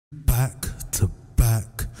to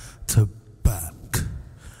back to back.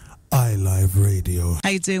 iLive Radio. How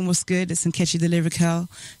you doing? What's good? It's Nkechi the Lyrical,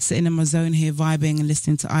 sitting in my zone here, vibing and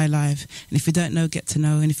listening to iLive. And if you don't know, get to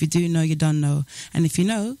know. And if you do know, you don't know. And if you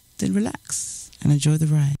know, then relax and enjoy the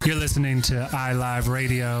ride. You're listening to iLive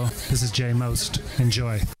Radio. This is Jay Most.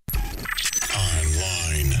 Enjoy.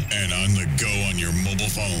 Online and on the go on your mobile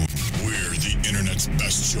phone. We're the internet's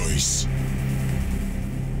best choice.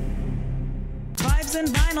 Vibes and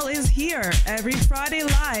Vinyl is here every Friday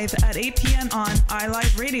live at 8 p.m. on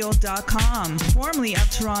iLiveRadio.com. Formerly of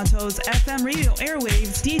Toronto's FM radio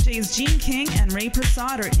airwaves, DJs Gene King and Ray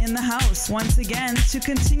Prasad are in the house once again to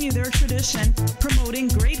continue their tradition, promoting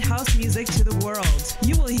great house music to the world.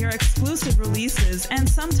 You will hear exclusive releases and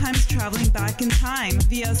sometimes traveling back in time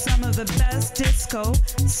via some of the best disco,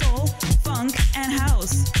 soul, funk, and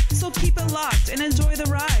house. So keep it locked and enjoy the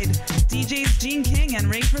ride. DJs Gene King and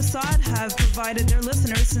Ray Prasad have provided their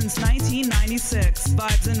listeners since 1996.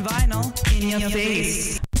 Vibes and Vinyl in your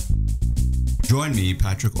face. Join me,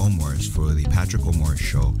 Patrick O'Mores, for the Patrick O'Mores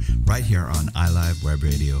Show right here on iLive Web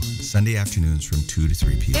Radio, Sunday afternoons from 2 to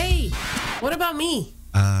 3 p.m. Hey, what about me?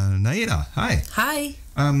 Naida, hi. Hi.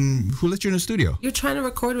 Who let you in the studio? You're trying to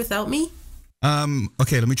record without me?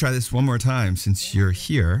 Okay, let me try this one more time since you're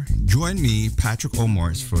here. Join me, Patrick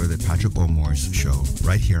O'Mores, for the Patrick O'Mores Show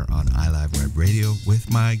right here on iLive Web Radio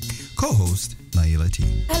with my co-host, Naila T.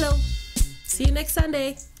 Hello. See you next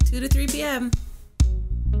Sunday, 2 to 3 p.m.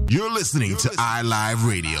 You're listening to iLive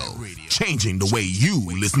Radio, changing the way you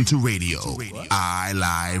listen to radio.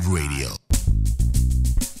 iLive Radio.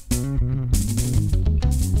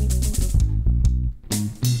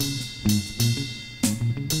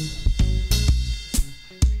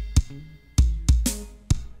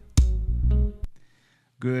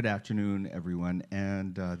 Good afternoon, everyone.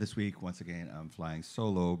 And this week, once again, I'm flying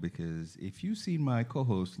solo because if you've seen my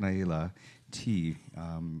co-host, Naila T,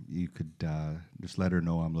 you could just let her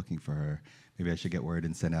know I'm looking for her. Maybe I should get word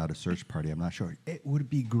and send out a search party. I'm not sure. It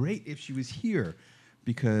would be great if she was here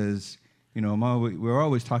because, you know, we're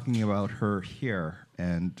always talking about her hair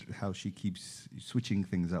and how she keeps switching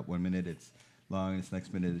things up. 1 minute it's long, this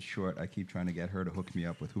next minute it's short. I keep trying to get her to hook me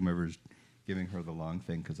up with whomever's giving her the long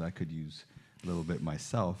thing because I could use a little bit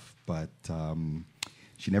myself, but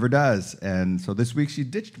she never does. And so this week she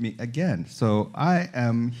ditched me again. So I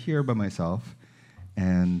am here by myself.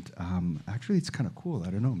 And actually it's kind of cool.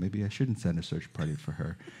 I don't know. Maybe I shouldn't send a search party for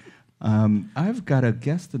her. I've got a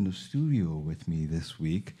guest in the studio with me this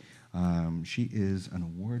week. She is an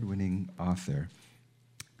award-winning author.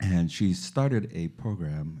 And she started a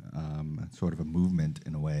program, sort of a movement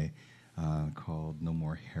in a way, called No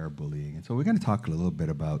More Hair Bullying. And so we're going to talk a little bit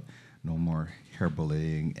about no more hair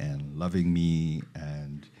bullying and loving me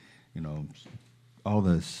and, you know, all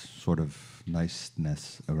this sort of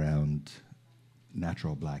niceness around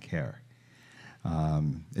natural black hair.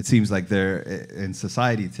 It seems like in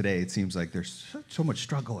society today, it seems like there's so much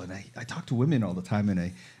struggle. And I talk to women all the time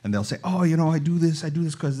and they'll say, oh, you know, I do this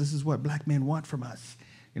because this is what black men want from us.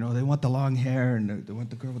 You know, they want the long hair and they want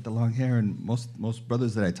the girl with the long hair. And most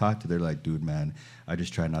brothers that I talk to, they're like, dude, man, I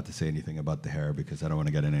just try not to say anything about the hair because I don't want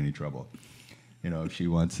to get in any trouble. You know, if she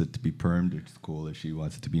wants it to be permed, it's cool. If she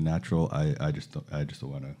wants it to be natural, I just don't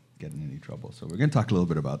want to get in any trouble. So we're going to talk a little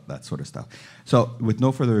bit about that sort of stuff. So with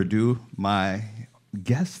no further ado, my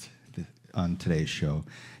guest on today's show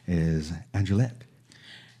is Angelot.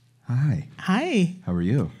 Hi. Hi. How are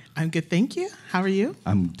you? I'm good, thank you. How are you?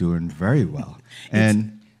 I'm doing very well.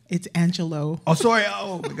 And it's Angelo. Oh, sorry.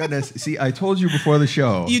 Oh, my goodness. See, I told you before the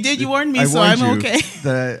show. You did. You warned me, so I'm okay.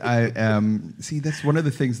 That I am. See, that's one of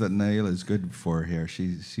the things that Naila is good for here.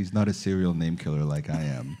 She's not a serial name killer like I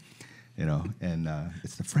am, you know. And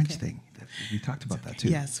it's the French thing. We talked about that too.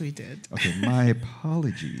 Yes, we did. Okay, my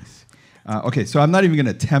apologies. Okay, so I'm not even going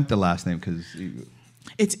to attempt the last name because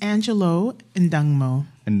it's Angelot Ndongmo.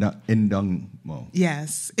 Ndongmo.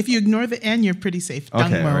 Yes. If you ignore the N, you're pretty safe. Okay,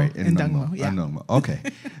 Ndongmo. all right. Ndongmo. Yeah. Ndongmo. Okay.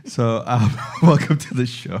 So welcome to the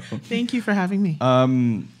show. Thank you for having me.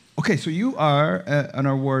 Okay, so you are an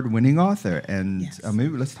award-winning author, and Yes.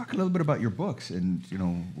 Maybe let's talk a little bit about your books, and you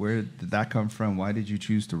know, where did that come from? Why did you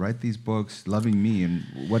choose to write these books, Loving Me, and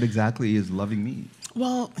what exactly is Loving Me?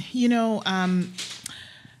 Well, you know,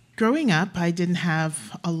 growing up, I didn't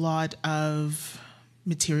have a lot of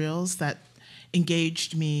materials that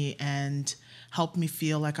engaged me and helped me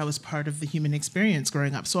feel like I was part of the human experience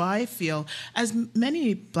growing up. So I feel, as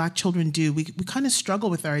many Black children do, we kind of struggle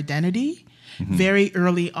with our identity very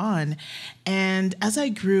early on. And as I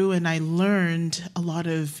grew and I learned a lot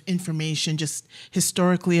of information just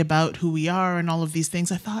historically about who we are and all of these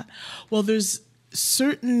things, I thought, well, there's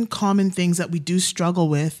certain common things that we do struggle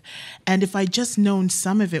with. And if I just known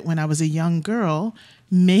some of it when I was a young girl,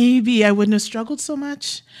 maybe I wouldn't have struggled so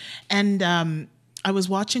much. And I was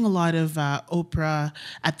watching a lot of Oprah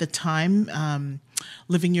at the time,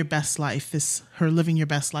 Living Your Best Life, her Living Your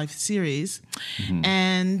Best Life series.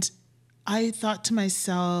 And I thought to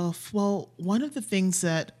myself, well, one of the things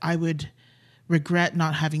that I would regret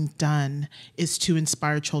not having done is to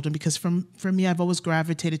inspire children, because for me, I've always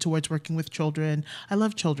gravitated towards working with children. I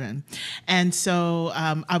love children. And so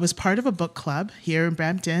I was part of a book club here in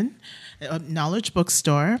Brampton, Knowledge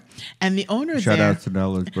Bookstore, and the owner Shout there... out to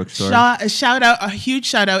Knowledge Bookstore. A huge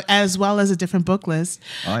shout out, as well as a different book list.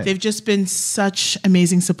 Oh, yeah. They've just been such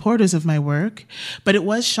amazing supporters of my work. But it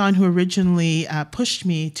was Sean who originally pushed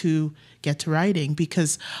me to get to writing,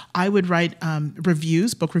 because I would write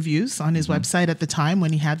book reviews on his website at the time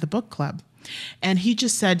when he had the book club. And he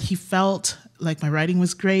just said he felt like my writing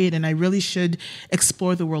was great and I really should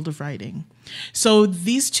explore the world of writing. So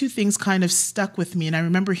these two things kind of stuck with me. And I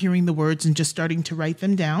remember hearing the words and just starting to write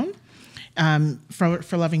them down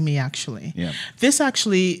for Loving Me, actually. Yeah. This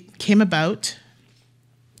actually came about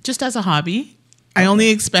just as a hobby. I only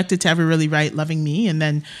expected to ever really write Loving Me and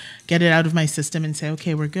then get it out of my system and say,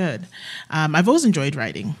 okay, we're good. I've always enjoyed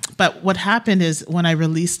writing. But what happened is when I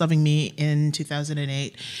released Loving Me in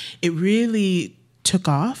 2008, it really took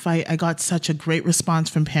off. I got such a great response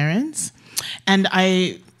from parents. And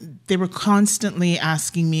they were constantly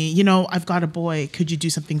asking me, you know, I've got a boy. Could you do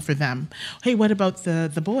something for them? Hey, what about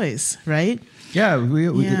the boys, right? Yeah,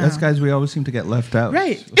 we as guys, we always seem to get left out.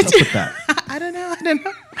 Right. What's up with that? I don't know.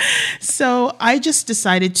 So I just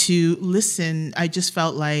decided to listen. I just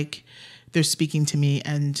felt like they're speaking to me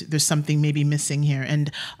and there's something maybe missing here.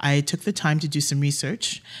 And I took the time to do some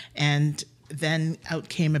research, and then out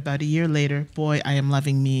came about a year later, Boy, I Am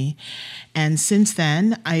Loving Me. And since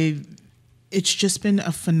then, it's just been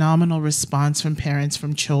a phenomenal response from parents,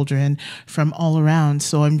 from children, from all around.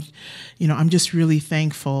 So I'm just really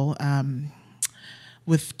thankful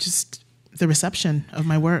with just the reception of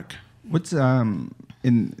my work. What's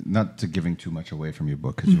in not to giving too much away from your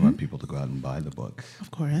book, because you want people to go out and buy the book, of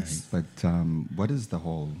course. Right? But what is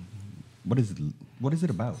it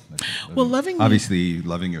about? Well,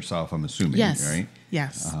 loving yourself, I'm assuming. Yes. Right.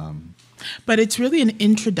 Yes. But it's really an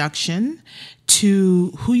introduction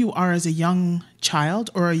to who you are as a young child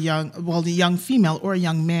or a young female or a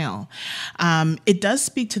young male. It does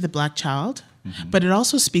speak to the Black child, but it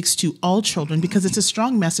also speaks to all children, because it's a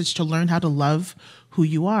strong message to learn how to love who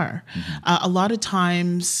you are. A lot of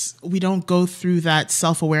times we don't go through that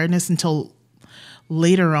self-awareness until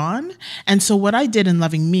later on. And so what I did in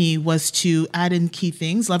Loving Me was to add in key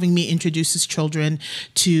things. Loving Me introduces children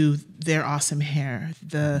to their awesome hair,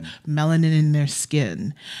 the melanin in their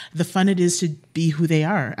skin, the fun it is to be who they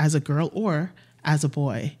are as a girl or as a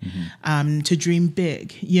boy, to dream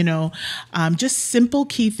big, just simple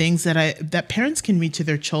key things that parents can read to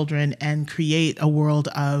their children and create a world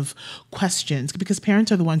of questions, because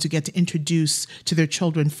parents are the ones who get to introduce to their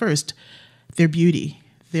children first their beauty,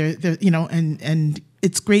 and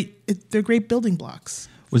it's great. They're great building blocks.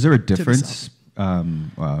 Was there a difference? Well,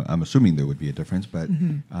 I'm assuming there would be a difference, but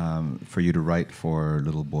for you to write for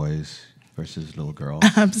little boys versus little girls?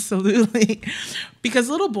 Absolutely. Because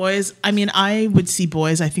little boys, I would see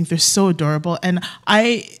boys, I think they're so adorable. And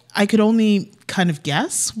I could only kind of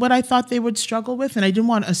guess what I thought they would struggle with, and I didn't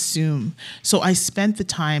want to assume. So I spent the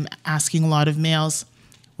time asking a lot of males,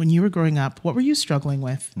 when you were growing up, what were you struggling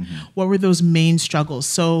with? What were those main struggles?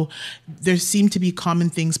 So there seemed to be common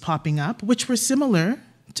things popping up, which were similar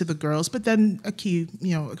to the girls, but then a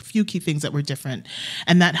few key things that were different.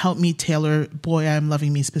 And that helped me tailor Boy, I Am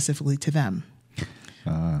Loving Me specifically to them.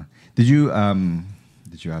 Did you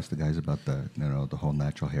ask the guys about the whole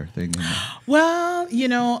natural hair thing? Well,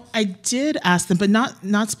 I did ask them, but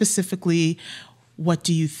not specifically, what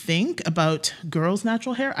do you think about girls'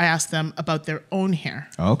 natural hair? I asked them about their own hair.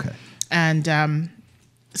 Oh, okay. And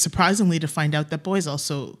surprisingly, to find out that boys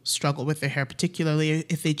also struggle with their hair, particularly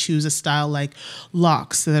if they choose a style like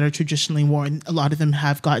locks that are traditionally worn. A lot of them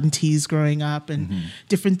have gotten teased growing up and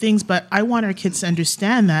different things. But I want our kids to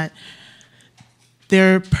understand that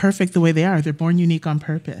they're perfect the way they are. They're born unique on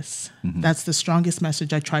purpose. That's the strongest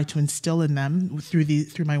message I try to instill in them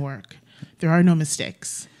through my work. There are no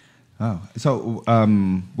mistakes. Oh, so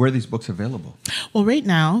where are these books available? Well, right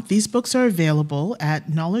now, these books are available at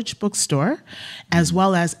Knowledge Bookstore, as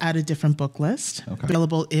well as at a different book list. Okay.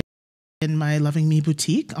 Available in my Loving Me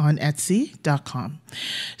boutique on Etsy.com.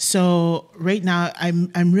 So right now,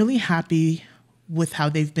 I'm really happy with how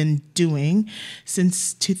they've been doing.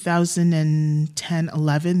 Since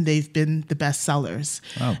 2010-11, they've been the best sellers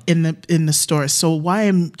in the stores. So why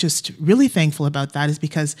I'm just really thankful about that is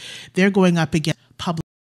because they're going up against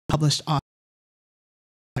published author.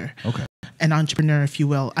 Okay. An entrepreneur, if you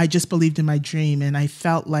will. I just believed in my dream, and I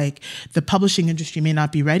felt like the publishing industry may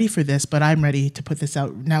not be ready for this, but I'm ready to put this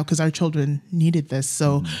out now because our children needed this.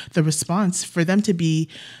 So the response for them to be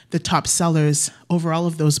the top sellers over all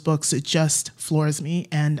of those books, it just floors me,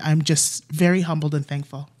 and I'm just very humbled and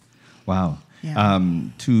thankful. Wow. Yeah.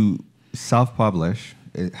 To self-publish,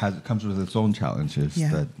 it comes with its own challenges Yeah.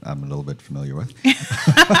 that I'm a little bit familiar with.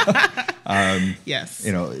 Yes.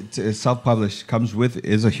 You know, to self-publish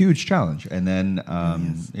is a huge challenge, and then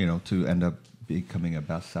you know, to end up becoming a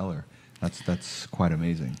bestseller, that's quite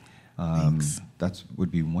amazing. Thanks. That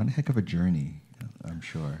would be one heck of a journey, I'm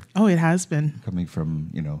sure. Oh, it has been. Coming from,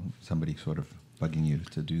 you know, somebody sort of bugging you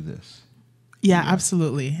to do this. Yeah,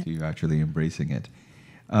 absolutely. To you actually embracing it.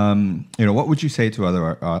 You know, what would you say to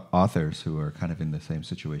other authors who are kind of in the same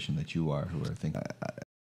situation that you are, who are thinking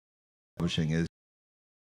publishing is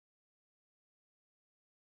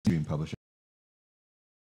being published?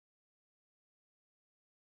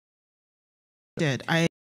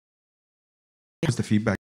 What's the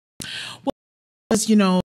feedback? Well, was, you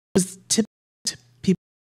know, was people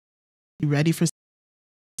ready for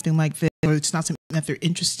something like this, or it's not something that they're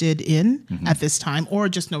interested in at this time, or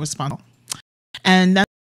just no response. And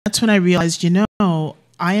that's when I realized, you know,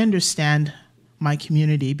 I understand my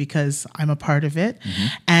community because I'm a part of it.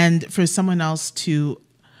 And for someone else to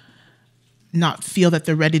not feel that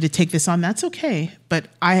they're ready to take this on, that's okay. But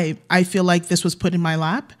I feel like this was put in my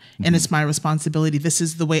lap, and it's my responsibility. This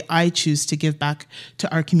is the way I choose to give back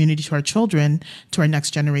to our community, to our children, to our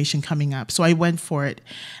next generation coming up. So I went for it,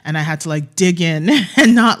 and I had to like dig in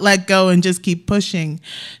and not let go and just keep pushing.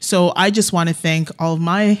 So I just want to thank all of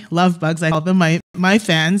my love bugs, I call them my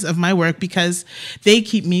fans of my work, because they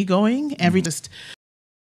keep me going. Just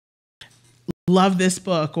love this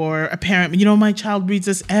book, or a parent, you know, my child reads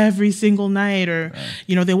this every single night, or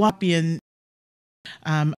you know, they walk me in.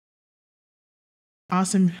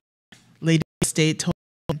 Awesome lady state told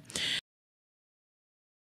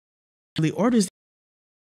really orders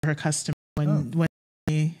her customer when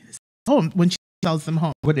she sells them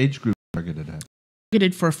home. What age group targeted at?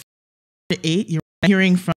 Targeted for 4 to 8. You're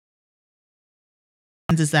hearing from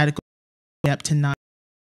is that it goes up to 9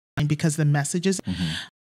 because the messages.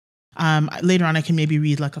 Later on, I can maybe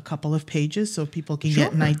read like a couple of pages so people can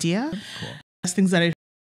get an idea. Cool. Last things that I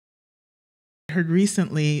heard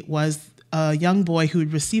recently was a young boy who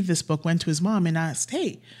had received this book went to his mom and asked,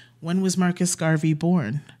 "Hey, when was Marcus Garvey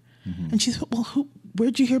born?" And she said, "Well,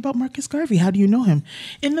 where'd you hear about Marcus Garvey? How do you know him?"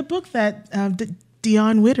 "In the book that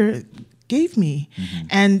Dion Witter gave me."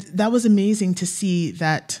 And that was amazing to see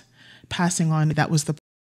that passing on. That was the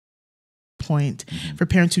point for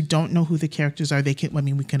parents who don't know who the characters are. They can, I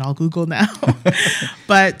mean, we can all Google now,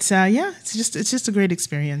 but yeah, it's just a great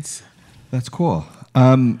experience. That's cool.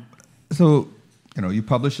 So, you know, you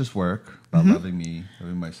published this work about loving me,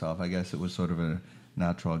 loving myself. I guess it was sort of a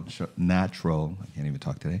natural, I can't even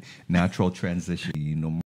talk today, natural transition. No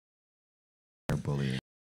more bullying.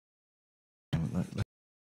 Let's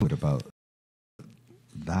talk about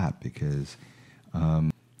that, because,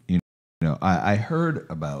 you know, I heard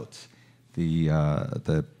about the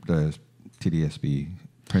TDSB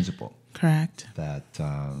principal. Correct. That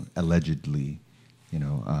allegedly, you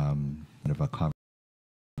know, kind of a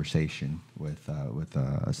conversation with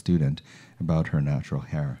a student about her natural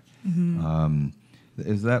hair.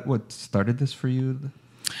 Is that what started this for you?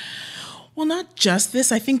 Well, not just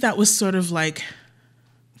this. I think that was sort of like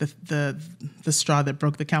the straw that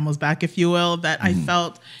broke the camel's back, if you will, that I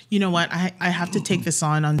felt, you know what, I have to take this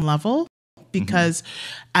on level, because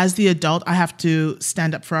as the adult, I have to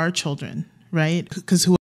stand up for our children, right? Because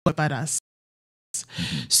who about us?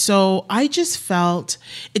 So I just felt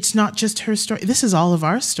it's not just her story. This is all of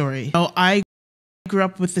our story. So I grew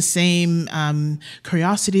up with the same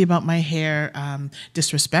curiosity about my hair,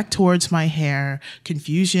 disrespect towards my hair,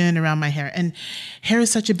 confusion around my hair. And hair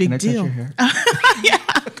is such a big deal. Can I touch your hair? Yeah.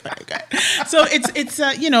 Okay. So it's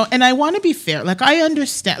you know, and I want to be fair. Like, I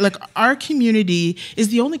understand, like, our community is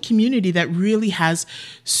the only community that really has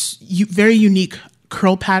very unique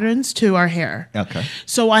curl patterns to our hair. Okay.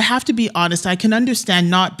 So I have to be honest. I can understand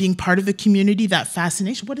not being part of the community, that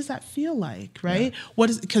fascination. What does that feel like, right? Yeah.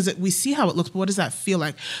 Because we see how it looks, but what does that feel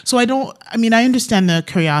like? So I understand the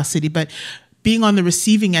curiosity, but being on the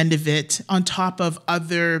receiving end of it, on top of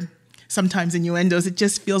other sometimes innuendos, it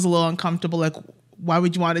just feels a little uncomfortable. Like, why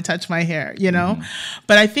would you want to touch my hair, you know?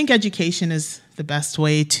 But I think education is the best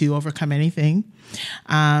way to overcome anything.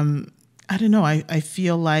 I don't know. I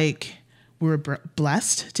feel like we're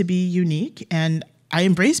blessed to be unique, and I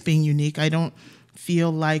embrace being unique. I don't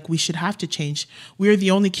feel like we should have to change. We're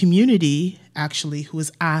the only community, actually, who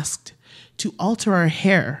is asked to alter our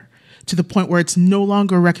hair to the point where it's no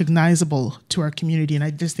longer recognizable to our community. And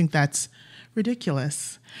I just think that's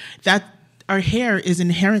ridiculous. That our hair is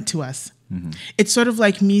inherent to us. It's sort of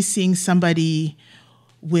like me seeing somebody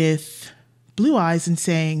with blue eyes and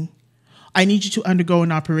saying, I need you to undergo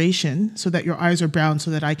an operation so that your eyes are brown so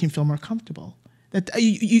that I can feel more comfortable.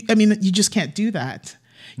 You just can't do that.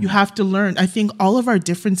 You have to learn. I think all of our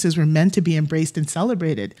differences were meant to be embraced and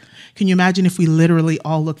celebrated. Can you imagine if we literally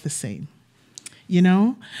all look the same? You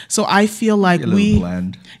know? So I feel like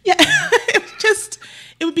bland. Yeah,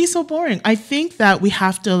 it would be so boring. I think that we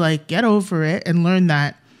have to like get over it and learn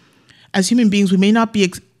that as human beings, we may not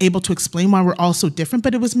be able to explain why we're all so different,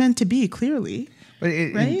 but it was meant to be, clearly. But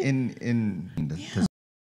right? Does it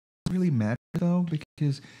really matter though?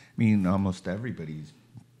 Because I mean, almost everybody's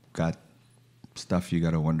got stuff you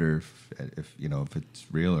got to wonder if it's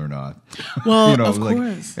real or not. Well, of like,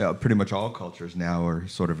 course. Pretty much all cultures now are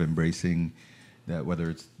sort of embracing that, whether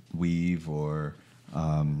it's weave or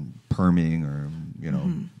perming or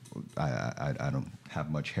I don't have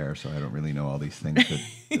much hair, so I don't really know all these things that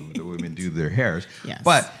the women do to their hairs. Yes.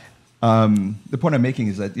 But the point I'm making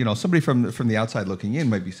is that somebody from the outside looking in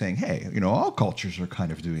might be saying, hey, all cultures are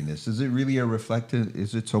kind of doing this. Is it really a reflective?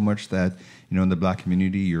 Is it so much that in the Black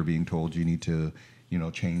community you're being told you need to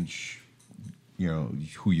change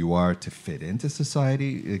who you are to fit into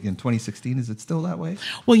society? In 2016, is it still that way?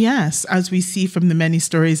 Well, yes, as we see from the many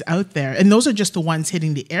stories out there. And those are just the ones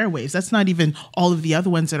hitting the airwaves. That's not even all of the other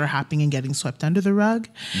ones that are happening and getting swept under the rug.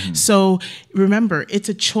 So remember, it's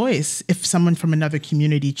a choice if someone from another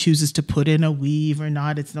community chooses to put in a weave or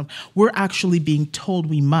not. We're actually being told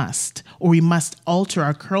we must alter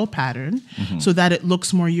our curl pattern so that it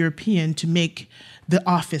looks more European to make the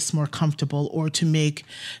office more comfortable, or to be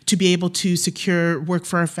able to secure work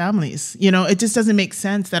for our families. It just doesn't make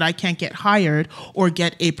sense that I can't get hired or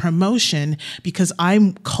get a promotion because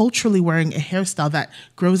I'm culturally wearing a hairstyle that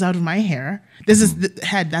grows out of my hair. This is the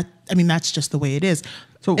head. That's just the way it is.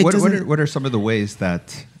 So what are some of the ways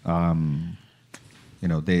that the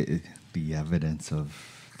evidence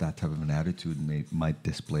of that type of an attitude might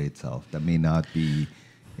display itself that may not be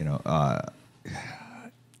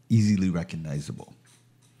easily recognizable?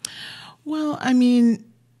 Well,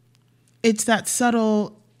 it's that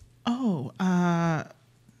subtle,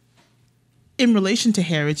 in relation to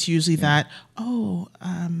hair, it's usually that, you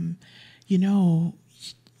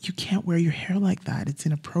can't wear your hair like that. It's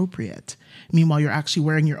inappropriate. Meanwhile, you're actually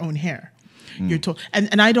wearing your own hair. You're told,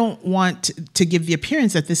 and I don't want to give the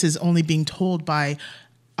appearance that this is only being told by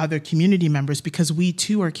other community members, because we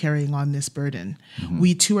too are carrying on this burden.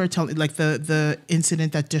 We too are telling, like the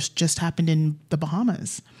incident that just happened in the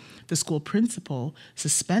Bahamas. The school principal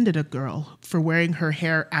suspended a girl for wearing her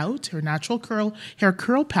hair out, her natural hair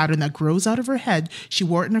curl pattern that grows out of her head. She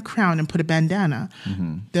wore it in a crown and put a bandana.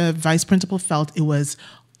 The vice principal felt it was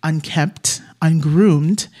unkempt,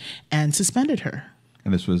 ungroomed, and suspended her.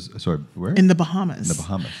 And this was, where? In the Bahamas. In the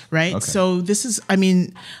Bahamas. Right? Okay. So this is,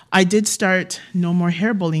 I did start No More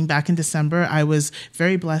Hair Bullying back in December. I was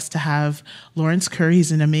very blessed to have Lawrence Curry,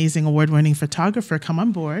 he's an amazing award-winning photographer, come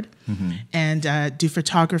on board and do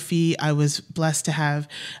photography. I was blessed to have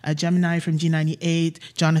Gemini from G98,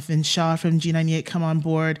 Jonathan Shaw from G98 come on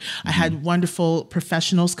board. I had wonderful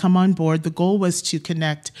professionals come on board. The goal was to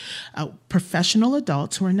connect professional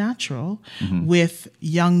adults who are natural with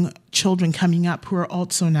young children coming up who are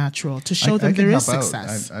also natural, to show them there is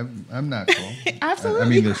success. I'm natural.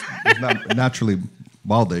 Absolutely. There's not naturally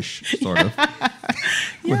baldish, sort of.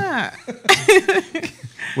 Yeah.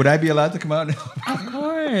 Would I be allowed to come out? Of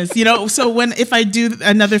course. So if I do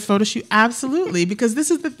another photo shoot, absolutely. Because this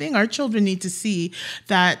is the thing, our children need to see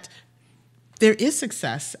that there is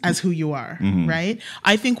success as who you are, right?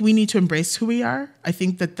 I think we need to embrace who we are. I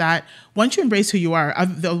think that once you embrace who you are,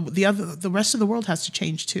 the rest of the world has to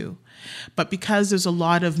change too. But because there's a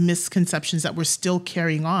lot of misconceptions that we're still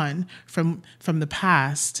carrying on from the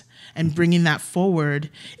past and bringing that forward,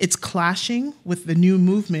 it's clashing with the new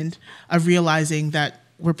movement of realizing that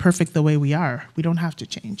we're perfect the way we are. We don't have to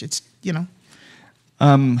change. It's,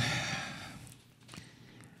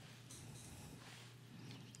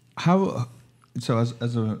 How... So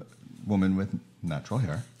as a woman with natural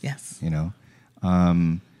hair, yes, there are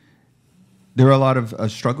a lot of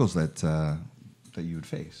struggles that you would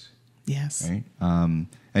face. Yes. Right. And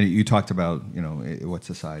you talked about what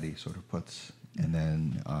society sort of puts and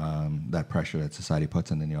then that pressure that society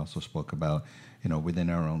puts, and then you also spoke about, within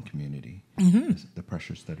our own community, the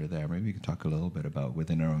pressures that are there. Maybe you can talk a little bit about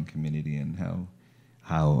within our own community and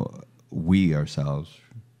how we ourselves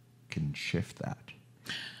can shift that.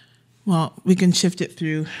 Well, we can shift it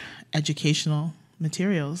through educational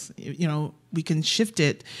materials. We can shift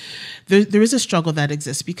it. There is a struggle that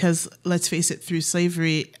exists because, let's face it, through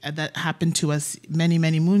slavery that happened to us many,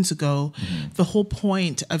 many moons ago, the whole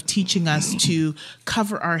point of teaching us to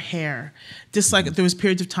cover our hair, just like there was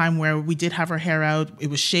periods of time where we did have our hair out, it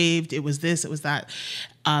was shaved, it was this, it was that.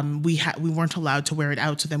 We weren't allowed to wear it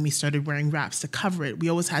out, so then we started wearing wraps to cover it. We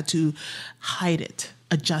always had to hide it,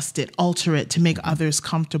 adjust it, alter it to make others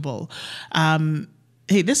comfortable.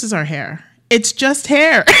 Hey, this is our hair. It's just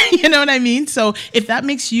hair. You know what I mean? So if that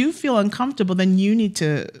makes you feel uncomfortable, then you need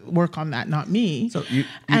to work on that, not me. So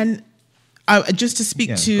just to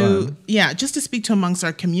speak to amongst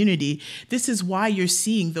our community, this is why you're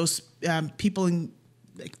seeing those people in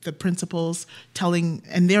the principals telling,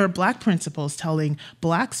 and there are Black principals telling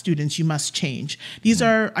Black students, you must change. These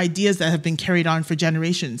are ideas that have been carried on for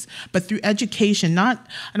generations, but through education, I'm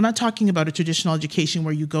not talking about a traditional education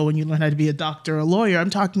where you go and you learn how to be a doctor or a lawyer.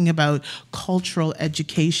 I'm talking about cultural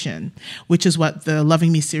education, which is what the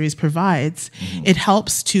Loving Me series provides. It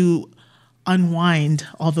helps to unwind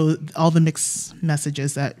all the mixed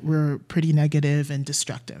messages that were pretty negative and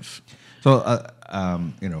destructive. So,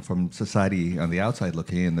 from society on the outside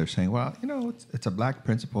looking in, they're saying, well, it's a Black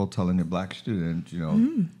principal telling a Black student,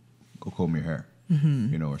 go comb your hair,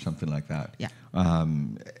 or something like that. Yeah.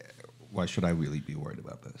 Why should I really be worried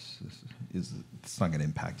about this? It's not going to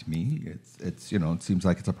impact me. It seems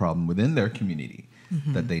like it's a problem within their community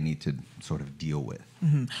that they need to sort of deal with.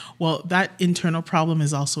 Well, that internal problem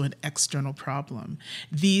is also an external problem.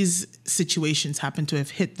 These situations happen to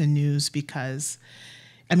have hit the news because,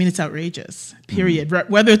 it's outrageous, period.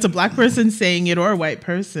 Whether it's a Black person saying it or a white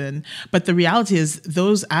person. But the reality is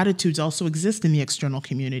those attitudes also exist in the external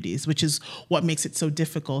communities, which is what makes it so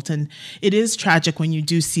difficult. And it is tragic when you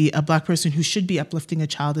do see a Black person who should be uplifting a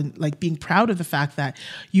child and being proud of the fact that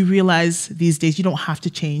you realize these days you don't have to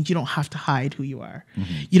change. You don't have to hide who you are.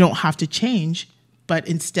 You don't have to change, but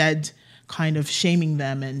instead kind of shaming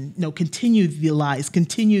them and continue the lies,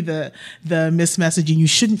 continue the mismessaging. You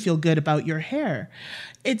shouldn't feel good about your hair.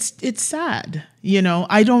 It's sad.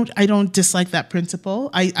 I don't dislike that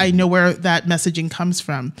principle. I know where that messaging comes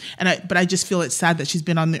from. But I just feel it's sad that she's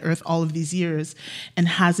been on the earth all of these years and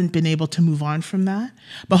hasn't been able to move on from that.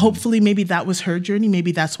 But hopefully maybe that was her journey.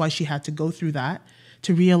 Maybe that's why she had to go through that,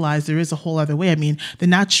 to realize there is a whole other way. The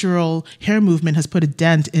natural hair movement has put a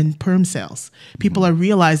dent in perm sales. People are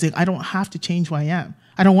realizing I don't have to change who I am.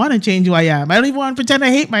 I don't want to change who I am. I don't even want to pretend I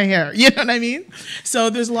hate my hair. You know what I mean? So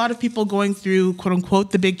there's a lot of people going through, quote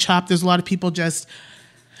unquote, the big chop. There's a lot of people just,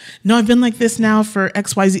 no, I've been like this now for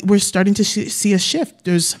XYZ. We're starting to see a shift.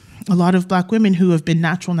 There's a lot of Black women who have been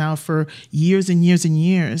natural now for years and years and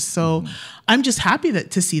years. So I'm just happy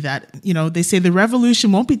to see that. They say the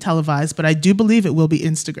revolution won't be televised, but I do believe it will be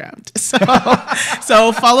Instagrammed.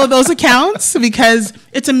 So follow those accounts because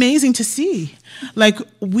it's amazing to see.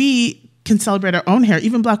 We can celebrate our own hair.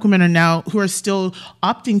 Even Black women are now, who are still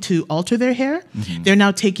opting to alter their hair, they're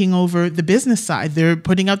now taking over the business side. They're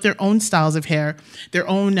putting out their own styles of hair, their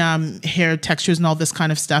own hair textures and all this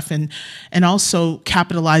kind of stuff, and also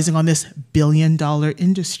capitalizing on this billion-dollar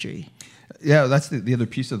industry. Yeah, that's the other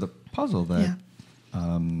piece of the puzzle that, I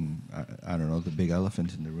don't know, the big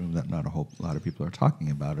elephant in the room that not a whole lot of people are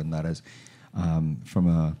talking about, and that is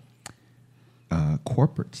from a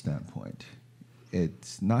corporate standpoint,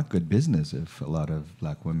 it's not good business if a lot of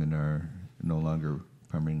Black women are no longer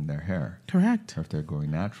perming their hair. Correct. Or if they're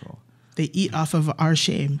going natural. They eat off of our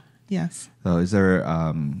shame. Yes. So is there,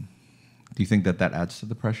 do you think that adds to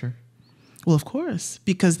the pressure? Well, of course,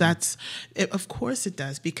 because of course it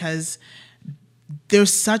does, because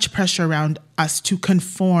there's such pressure around us to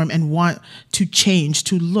conform and want to change,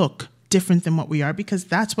 to look different than what we are, because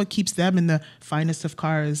that's what keeps them in the finest of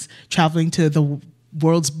cars, traveling to the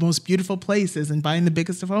world's most beautiful places and buying the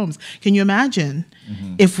biggest of homes. Can you imagine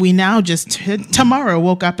if we now just tomorrow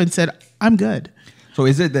woke up and said, I'm good? So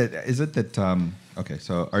is it that okay,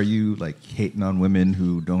 so are you hating on women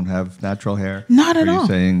who don't have natural hair? Not at all. Are you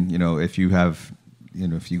saying, if you have,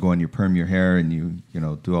 if you go and you perm your hair and you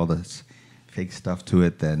do all this fake stuff to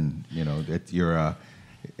it, then, you're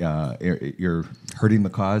you're hurting the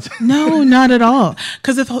cause? No, not at all.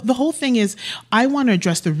 Because the whole thing is, I want to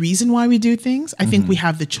address the reason why we do things. I think we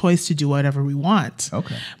have the choice to do whatever we want.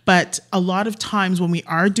 Okay. But a lot of times when we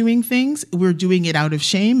are doing things, we're doing it out of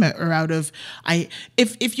shame or out of,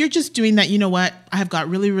 if you're just doing that, you know what, I have got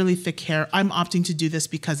really, really thick hair. I'm opting to do this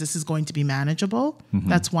because this is going to be manageable.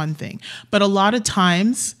 That's one thing. But a lot of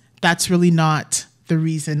times, that's really not the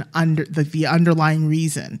reason the underlying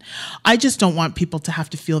reason. I just don't want people to have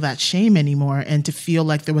to feel that shame anymore and to feel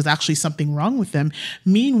like there was actually something wrong with them.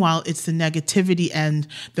 Meanwhile, it's the negativity and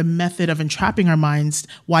the method of entrapping our minds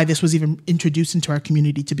why this was even introduced into our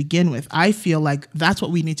community to begin with. I feel like that's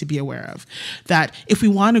what we need to be aware of. That if we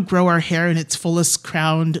want to grow our hair in its fullest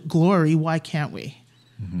crowned glory, why can't we?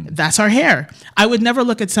 That's our hair. I would never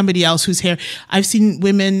look at somebody else whose hair. I've seen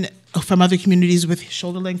women from other communities with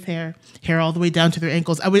shoulder length hair all the way down to their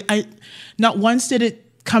ankles. I not once did it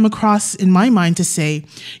come across in my mind to say,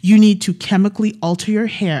 you need to chemically alter your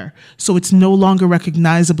hair so it's no longer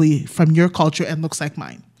recognizably from your culture and looks like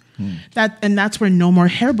mine. That's where no more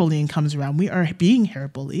hair bullying comes around. We are being hair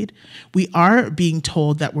bullied. We are being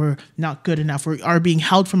told that we're not good enough. We are being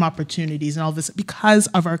held from opportunities and all this because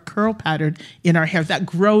of our curl pattern in our hair that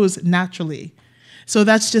grows naturally. So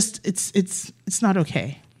that's just, it's not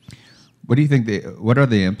okay. What do you think? What are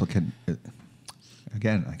the implications?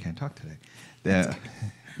 Again, I can't talk today.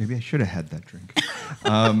 Maybe I should have had that drink.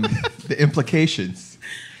 The implications,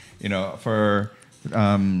 for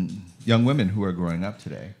young women who are growing up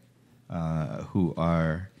today, who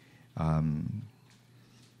are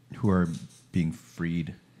being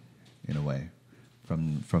freed in a way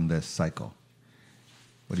from this cycle.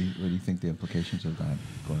 What do you think the implications of that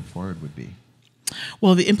going forward would be?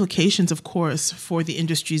 Well, the implications, of course, for the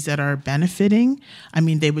industries that are benefiting, I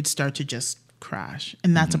mean, they would start to just crash.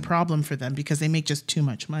 And that's a problem for them because they make just too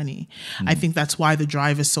much money. I think that's why the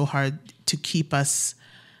drive is so hard to keep us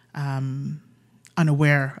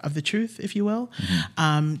unaware of the truth, if you will,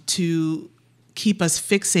 to keep us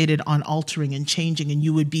fixated on altering and changing. And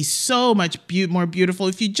you would be so much more beautiful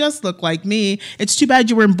if you just look like me. It's too bad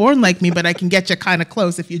you weren't born like me, but I can get you kind of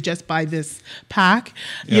close if you just buy this pack.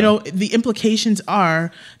 Yeah. The implications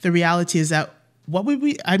are, the reality is that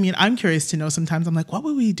I'm curious to know sometimes, I'm like, what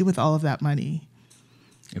would we do with all of that money?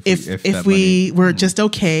 If we were just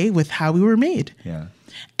okay with how we were made. Yeah.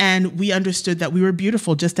 And we understood that we were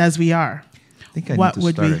beautiful just as we are. I think I need to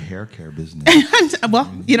start a hair care business. Well,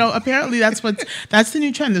 apparently that's the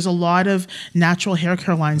new trend. There's a lot of natural hair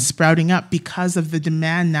care lines sprouting up because of the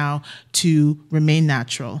demand now to remain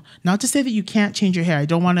natural. Not to say that you can't change your hair. I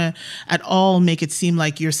don't want to at all make it seem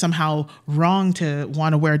like you're somehow wrong to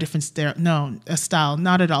want to wear a different style. No, a style,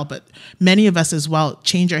 not at all. But many of us as well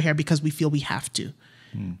change our hair because we feel we have to.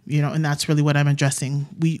 And that's really what I'm addressing.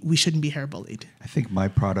 We shouldn't be hair bullied. I think my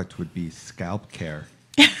product would be scalp care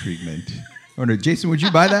treatment. I wonder, Jason, would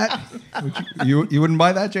you buy that? You wouldn't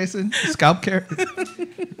buy that, Jason? Scalp care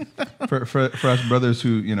for us brothers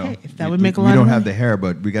who if that would make a lot. We don't of have the hair,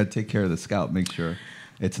 but we got to take care of the scalp. Make sure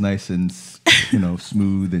it's nice and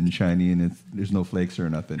smooth and shiny, and there's no flakes or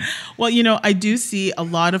nothing. Well, I do see a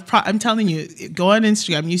lot of. I'm telling you, go on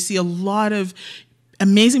Instagram. You see a lot of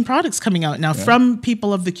amazing products coming out now from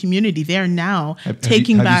people of the community. They're now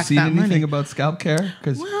taking back that money. Have you seen anything about scalp care?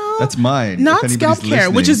 Because that's mine. Not scalp care,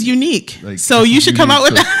 which is unique. So you should come out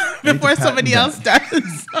with that before somebody else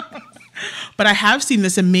does. But I have seen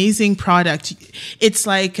this amazing product. It's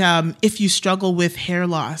like if you struggle with hair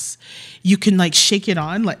loss, you can shake it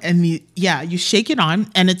on, you shake it on,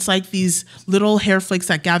 and it's like these little hair flakes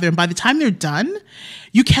that gather. And by the time they're done,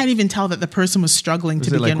 you can't even tell that the person was struggling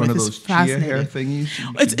to begin with. Is it like one of those chia hair thingies?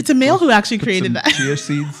 It's a male who actually created that. Chia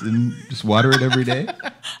seeds and just water it every day?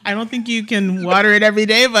 I don't think you can water it every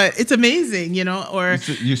day, but it's amazing, Or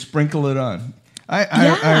you sprinkle it on.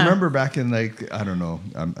 I remember back in I don't know,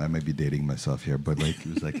 I might be dating myself here, but it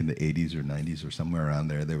was in the 80s or 90s or somewhere around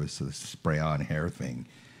there was this spray-on hair thing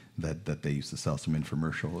that they used to sell some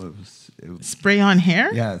infomercial. It was spray on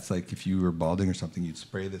hair? Yeah, it's like if you were balding or something, you'd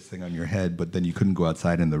spray this thing on your head, but then you couldn't go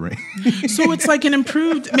outside in the rain. So it's like an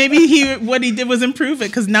improved, maybe what he did was improve it,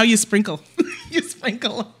 because now you sprinkle. You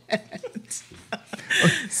sprinkle it.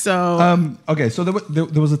 So okay, so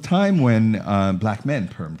there was a time when black men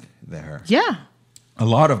permed their hair. Yeah. A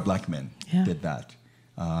lot of black men did that.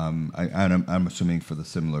 I'm assuming for the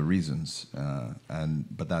similar reasons,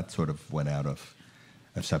 but that sort of went out of,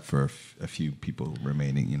 except for a few people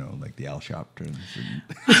remaining, like the Al Sharptons,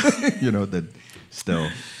 that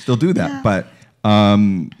still do that. Yeah. But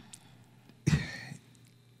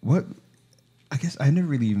what? I guess I never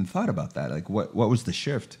really even thought about that. Like, what was the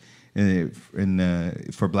shift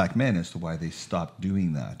for black men as to why they stopped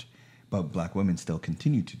doing that, but black women still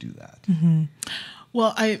continue to do that.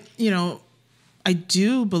 Well, I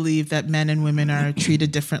do believe that men and women are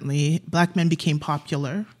treated differently. Black men became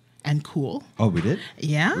popular and cool. Oh, we did?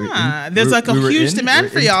 Yeah. There's like a huge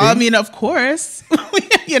demand for y'all. I mean, of course,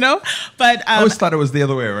 but I always thought it was the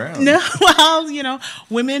other way around. No, well,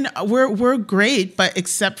 women, we're great, but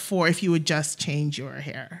except for if you would just change your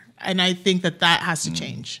hair. And I think that has to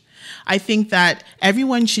change. I think that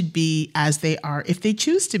everyone should be as they are if they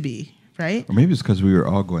choose to be. Right? Or maybe it's because we were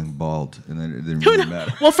all going bald and then it didn't really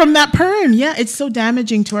matter. Well, from that perm, yeah, it's so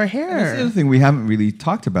damaging to our hair. And that's the other thing we haven't really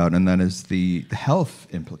talked about, and that is the health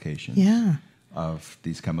implications of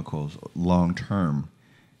these chemicals long term.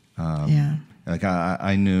 Like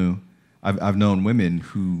I've known women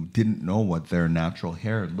who didn't know what their natural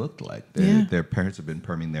hair looked like. Their parents have been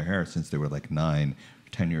perming their hair since they were like 9,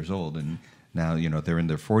 10 years old, and now they're in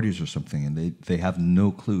their 40s or something, and they have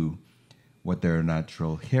no clue what their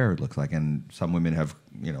natural hair looks like. And some women have,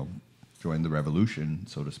 joined the revolution,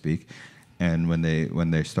 so to speak. And when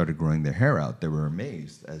they started growing their hair out, they were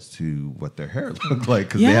amazed as to what their hair looked like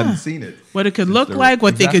because they hadn't seen it. What it could look like,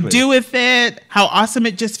 what they could do with it, how awesome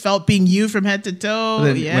it just felt being you from head to toe.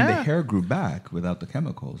 When the hair grew back without the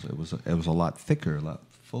chemicals, it was a lot thicker, a lot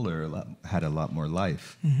fuller, had a lot more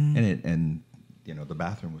life in it. And the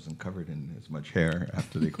bathroom wasn't covered in as much hair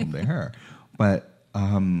after they combed their hair. But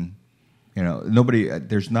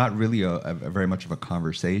there's not really a very much of a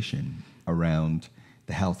conversation around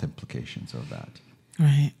the health implications of that.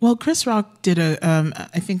 Right. Well, Chris Rock did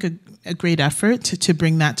I think a great effort to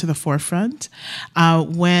bring that to the forefront.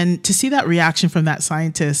 To see that reaction from that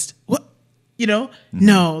scientist, what,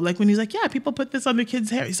 no, like when he's like, yeah, people put this on their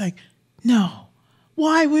kids' hair. He's like, no,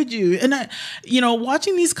 why would you? And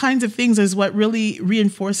watching these kinds of things is what really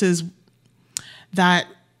reinforces that.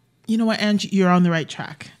 You know what, Angie, you're on the right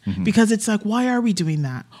track. Because it's like, why are we doing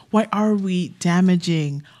that? Why are we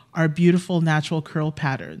damaging our beautiful natural curl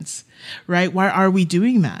patterns, right? Why are we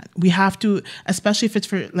doing that? We have to, especially if it's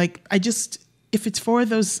for if it's for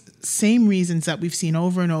those same reasons that we've seen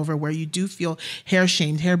over and over, where you do feel hair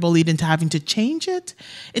shamed, hair bullied into having to change it,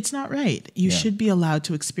 it's not right. You should be allowed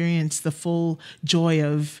to experience the full joy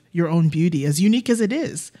of your own beauty, as unique as it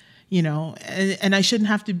is, and I shouldn't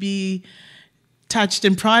have to be touched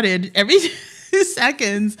and prodded every 2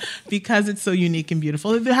 seconds because it's so unique and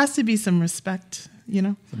beautiful. There has to be some respect,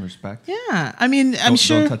 Some respect? Yeah. I mean, I'm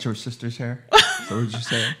sure. Don't touch your sister's hair? So would you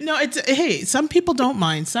say? No, some people don't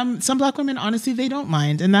mind. Some black women, honestly, they don't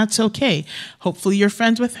mind, and that's okay. Hopefully you're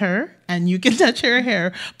friends with her and you can touch her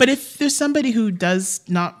hair. But if there's somebody who does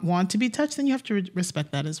not want to be touched, then you have to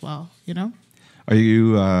respect that as well, Are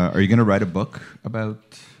you going to write a book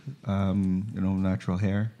about, natural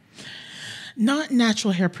hair? Not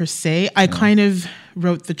natural hair per se. I kind of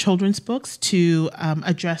wrote the children's books to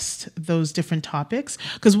address those different topics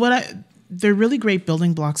because they're really great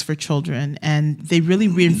building blocks for children, and they really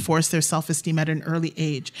reinforce their self-esteem at an early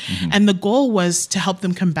age. And the goal was to help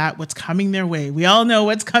them combat what's coming their way. We all know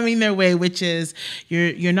what's coming their way, which is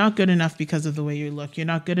you're not good enough because of the way you look. You're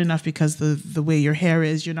not good enough because the way your hair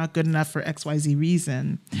is. You're not good enough for XYZ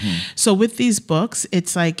reason. So with these books,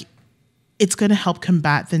 it's like, it's going to help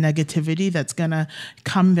combat the negativity that's going to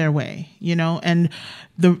come their way, and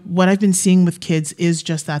what I've been seeing with kids is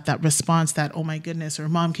just that response that, oh my goodness, or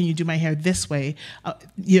mom, can you do my hair this way?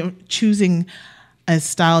 Choosing a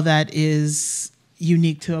style that is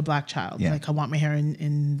unique to a black child. Yeah. Like I want my hair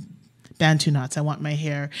in Bantu knots. I want my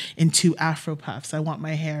hair in 2 Afro puffs. I want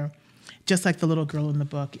my hair just like the little girl in the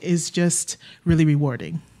book, is just really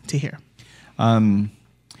rewarding to hear.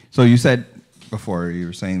 So you said before, you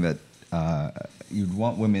were saying that you'd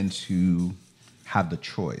want women to have the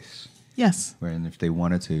choice. Yes. Wherein if they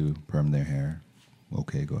wanted to perm their hair,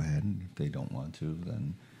 okay, go ahead. And if they don't want to,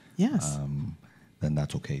 then then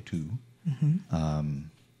that's okay too.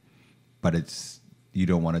 But you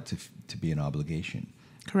don't want it to be an obligation.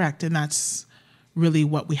 Correct, and that's really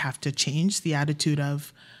what we have to change, the attitude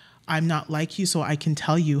of, I'm not like you, so I can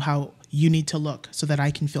tell you how you need to look so that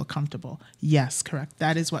I can feel comfortable. Yes, correct.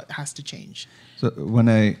 That is what has to change. So when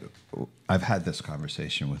I've had this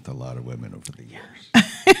conversation with a lot of women over the years.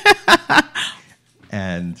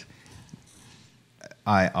 And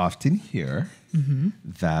I often hear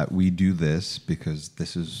that we do this because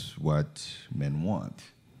this is what men want.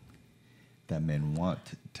 That men want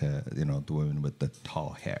to, the women with the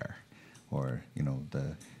tall hair, or,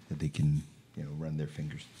 that they can, run their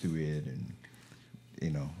fingers through it, and,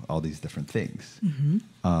 all these different things.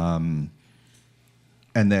 And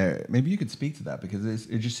maybe you could speak to that, because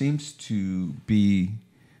it just seems to be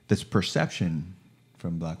this perception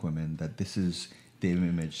from black women that this is the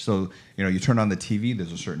image. So, you turn on the TV,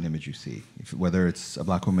 there's a certain image you see. Whether it's a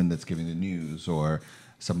black woman that's giving the news or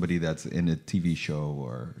somebody that's in a TV show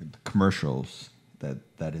or commercials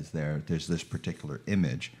that is there, there's this particular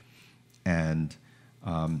image. And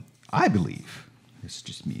I believe, it's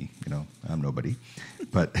just me, I'm nobody,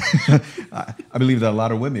 but I believe that a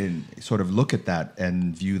lot of women sort of look at that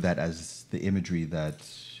and view that as the imagery that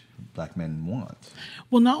black men want.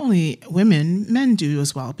 Well, not only women, men do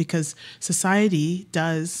as well, because society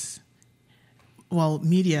does,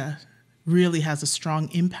 media really has a strong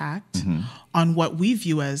impact on what we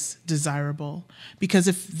view as desirable. Because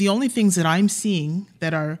if the only things that I'm seeing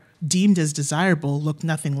that are deemed as desirable look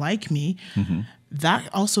nothing like me, that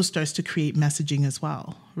also starts to create messaging as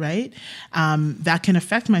well, right? That can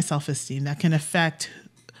affect my self-esteem. That can affect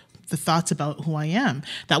the thoughts about who I am.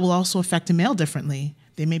 That will also affect a male differently.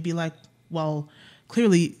 They may be like, well,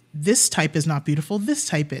 clearly this type is not beautiful, this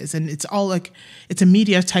type is. And it's all like, it's a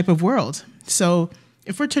media type of world. So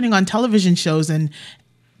if we're turning on television shows and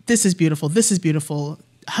this is beautiful,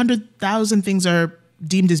 100,000 things are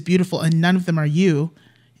deemed as beautiful and none of them are you,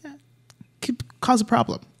 it could cause a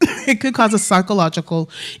problem. It could cause a psychological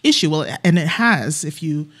issue. Well, and it has, if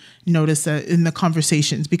you notice in the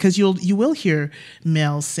conversations, because you will hear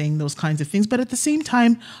males saying those kinds of things. But at the same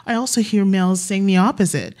time, I also hear males saying the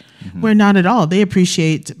opposite, where not at all. They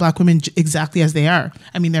appreciate black women exactly as they are.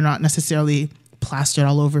 I mean, they're not necessarily plastered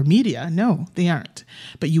all over media. No, they aren't.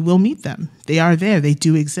 But you will meet them. They are there. They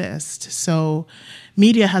do exist. So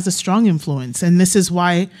media has a strong influence. And this is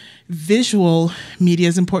why visual media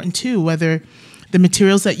is important too, whether the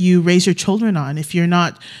materials that you raise your children on. If you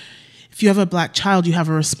have a black child, you have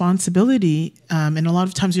a responsibility. And a lot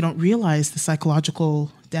of times we don't realize the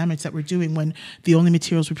psychological damage that we're doing when the only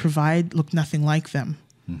materials we provide look nothing like them.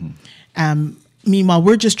 Meanwhile,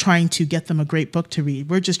 we're just trying to get them a great book to read.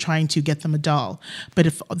 We're just trying to get them a doll. But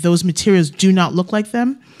if those materials do not look like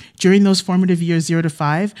them, during those formative years, 0 to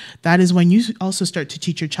 5, that is when you also start to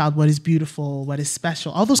teach your child what is beautiful, what is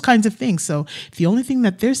special, all those kinds of things. So if the only thing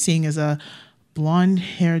that they're seeing is a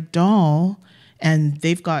blonde-haired doll and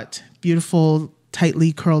they've got beautiful,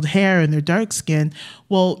 tightly curled hair and they're dark skin,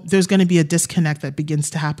 well, there's going to be a disconnect that begins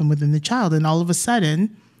to happen within the child. And all of a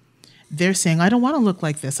sudden, they're saying, I don't want to look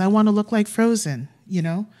like this. I want to look like Frozen,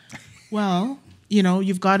 Well,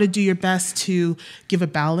 you've got to do your best to give a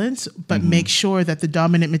balance, but make sure that the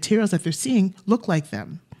dominant materials that they're seeing look like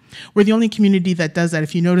them. We're the only community that does that.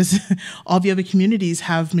 If you notice, all the other communities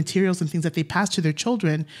have materials and things that they pass to their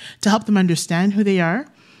children to help them understand who they are.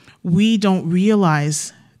 We don't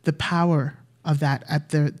realize the power of that at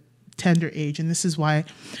their tender age. And this is why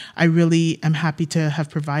I really am happy to have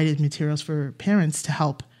provided materials for parents to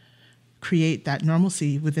help create that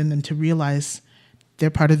normalcy within them to realize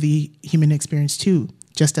they're part of the human experience too,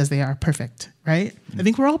 just as they are perfect, right? I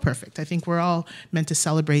think we're all perfect. I think we're all meant to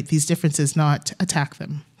celebrate these differences, not attack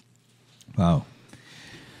them. Wow.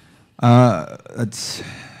 It's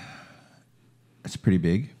pretty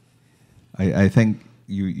big. I think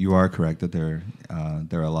you are correct that there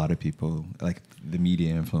are a lot of people, like the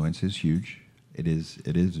media influence is huge. It is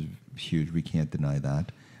huge. We can't deny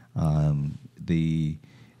that. The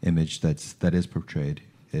image that is portrayed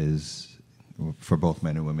is, for both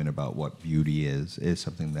men and women, about what beauty is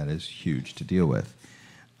something that is huge to deal with.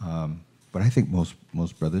 But I think most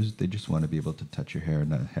brothers, they just want to be able to touch your hair and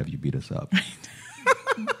not have you beat us up.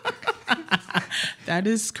 That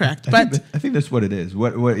is correct. I think that's what it is.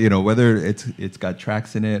 What whether it's got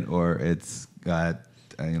tracks in it or it's got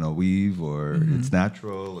weave or it's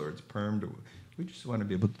natural or it's permed. We just want to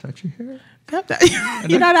be able to touch your hair.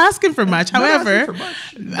 You're not asking for much. However,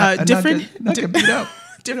 different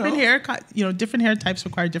hair types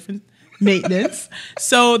require different maintenance.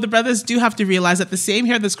 So the brothers do have to realize that the same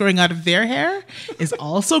hair that's growing out of their hair is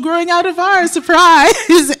also growing out of ours. Surprise!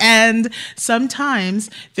 And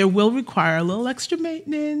sometimes there will require a little extra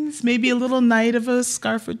maintenance, maybe a little night of a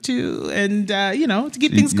scarf or two, and to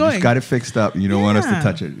keep things going. You just got it fixed up. You don't want us to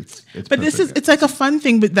touch it. It's but it's like a fun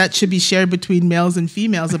thing, but that should be shared between males and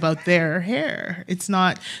females about their hair. It's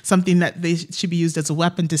not something that they should be used as a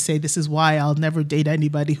weapon to say, this is why I'll never date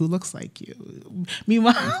anybody who looks like you.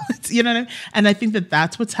 Meanwhile, and I think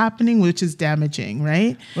that's what's happening, which is damaging,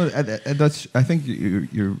 right? Well, I think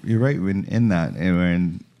you're right in that,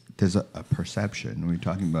 and there's a perception. We were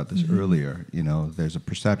talking about this earlier. There's a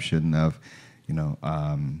perception of,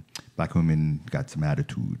 black women got some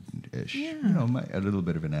attitude-ish, a little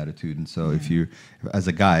bit of an attitude. And so if as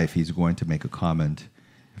a guy, if he's going to make a comment,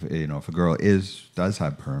 if a girl does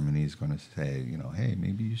have perm and he's going to say, hey,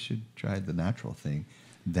 maybe you should try the natural thing.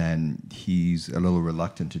 then he's a little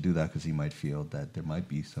reluctant to do that because he might feel that there might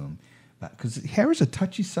be some. Because hair is a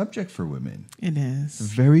touchy subject for women. It is. It's a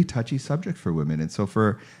very touchy subject for women. And so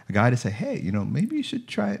for a guy to say, hey, maybe you should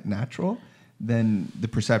try it natural, then the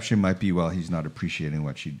perception might be, well, he's not appreciating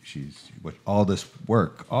what what all this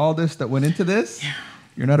work, all this that went into this. Yeah.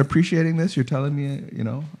 You're not appreciating this. You're telling me,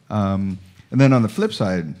 And then on the flip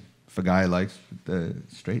side, if a guy likes the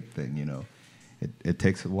straight thing, it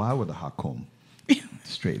takes a while with a hot comb to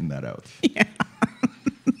straighten that out. Yeah.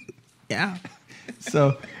 Yeah.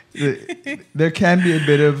 So there can be a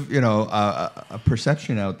bit of, a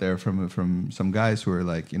perception out there from some guys who are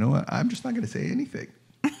like, you know what, I'm just not going to say anything.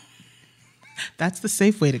 That's the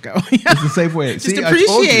safe way to go. It's the safe way. Just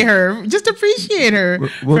appreciate her. Just appreciate her.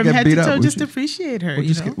 We'll from get head beat to toe, up. just appreciate her.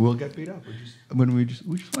 We'll get beat up. We just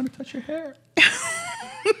want to touch your hair.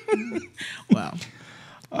 Wow.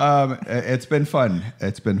 It's been fun.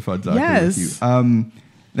 It's been fun talking with you.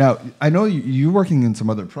 Now, I know you're working in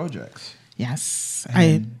some other projects. Yes,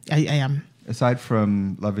 I am. Aside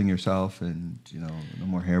from loving yourself and, no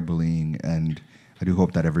more hair bullying, and I do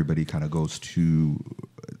hope that everybody kind of goes to,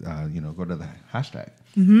 go to the hashtag.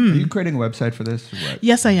 Mm-hmm. Are you creating a website for this? Or what?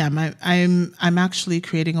 Yes, I am. I'm actually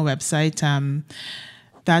creating a website.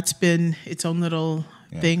 That's been its own little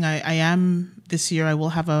thing. I am this year. I will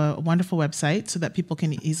have a wonderful website so that people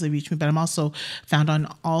can easily reach me. But I'm also found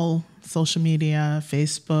on all social media,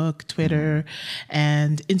 Facebook, Twitter,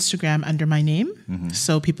 and Instagram under my name. Mm-hmm.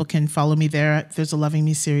 So people can follow me there. There's a Loving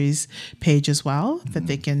Me series page as well that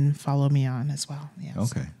they can follow me on as well. Yes.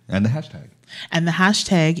 Okay. And the hashtag? And the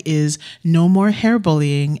hashtag is no more hair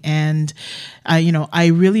bullying. And, I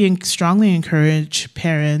really strongly encourage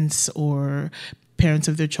parents or parents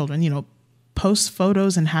of their children, post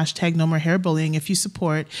photos and hashtag no more hair bullying if you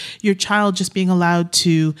support your child just being allowed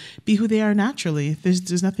to be who they are naturally.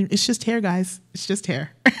 There's nothing. It's just hair, guys. It's just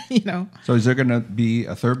hair. So is there going to be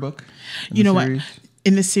a third book?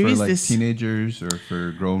 In the series, for teenagers or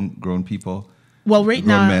for grown people. Well, right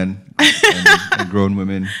now, grown men and grown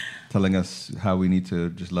women telling us how we need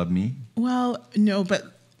to just love me. Well, no,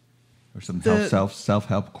 but or some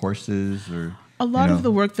self-help courses or a lot of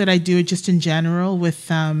the work that I do just in general with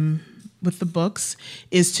the books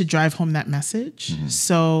is to drive home that message. Mm-hmm.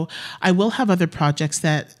 So I will have other projects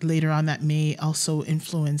that later on that may also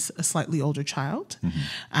influence a slightly older child.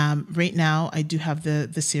 Mm-hmm. Right now, I do have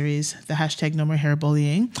the series, the hashtag no more hair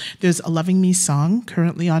bullying. There's a Loving Me song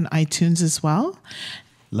currently on iTunes as well.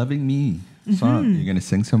 Loving Me song. Mm-hmm. You're going to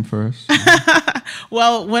sing some for us?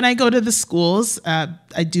 Well, when I go to the schools,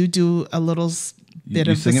 I do a little bit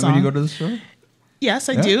of the song. You sing it when you go to the store? Yes,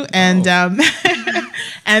 I do. And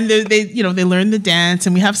and they learn the dance,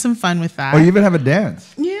 and we have some fun with that. Oh, you even have a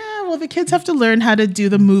dance? Yeah, well, the kids have to learn how to do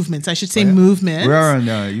the movements. I should say movements. We are on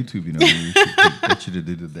YouTube, we get you to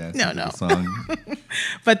do the dance. No. The song.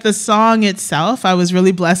 But the song itself, I was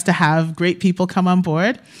really blessed to have great people come on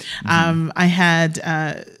board. Mm-hmm. I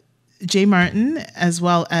had Jay Martin, as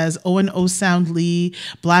well as Owen O Sound Lee,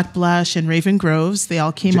 Black Blush, and Raven Groves. They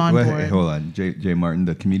all came on board. Hey, hold on. Jay Martin,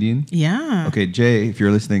 the comedian? Yeah. Okay, Jay, if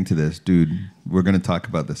you're listening to this, dude, we're going to talk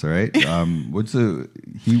about this, all right? He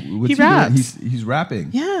raps. He's rapping.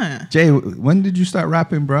 Yeah. Jay, when did you start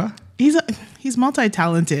rapping, bruh? He's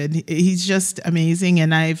multi-talented. He's just amazing,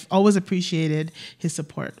 and I've always appreciated his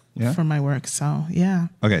support for my work. So, yeah.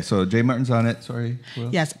 Okay, so Jay Martin's on it. Sorry.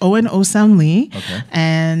 Yes, Owen O Sound Lee. Okay.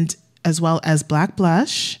 And as well as Black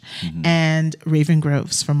Blush and Raven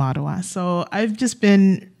Groves from Ottawa. So I've just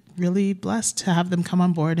been really blessed to have them come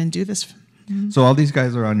on board and do this. Mm-hmm. So all these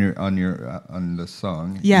guys are on the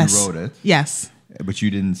song. Yes. You wrote it. Yes. But you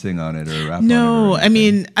didn't sing on it or rap no, on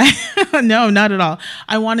it? No, not at all.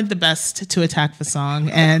 I wanted the best to attack the song,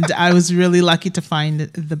 and I was really lucky to find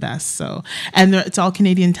the best. So, and it's all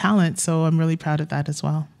Canadian talent, so I'm really proud of that as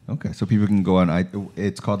well. Okay, so people can go on.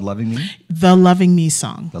 It's called Loving Me? The Loving Me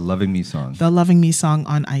song. The Loving Me song. The Loving Me song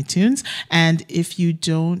on iTunes. And if you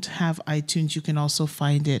don't have iTunes, you can also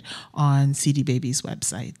find it on CD Baby's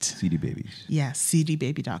website. CD Babies. Yes,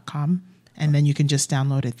 cdbaby.com. And then you can just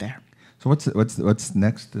download it there. So what's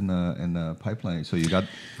next in the pipeline? So you got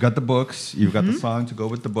the books, you've got the song to go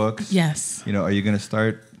with the books. Yes. Are you going to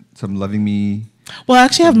start some Loving Me? Well, I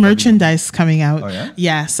actually have merchandise coming out. Oh, yeah?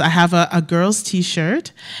 Yes, I have a girl's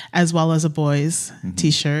T-shirt as well as a boy's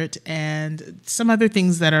T-shirt and some other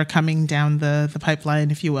things that are coming down the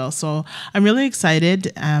pipeline, if you will. So I'm really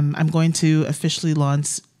excited. I'm going to officially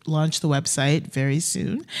launch the website very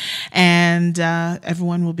soon, and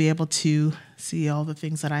everyone will be able to see all the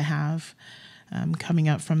things that I have coming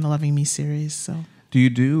out from the Loving Me series. So Do you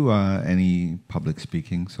do any public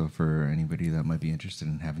speaking? So for anybody that might be interested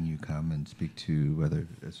in having you come and speak to, whether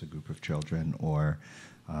it's a group of children or,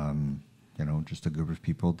 just a group of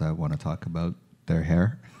people that want to talk about their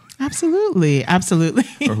hair? Absolutely.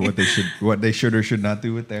 Or what they should or should not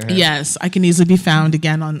do with their hair? Yes, I can easily be found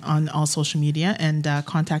again on all social media and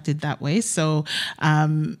contacted that way. So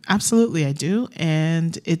absolutely I do.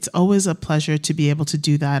 And it's always a pleasure to be able to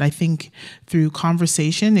do that. I think through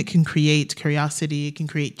conversation, it can create curiosity, it can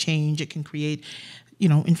create change, it can create,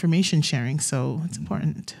 information sharing. So it's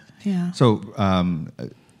important. Yeah. So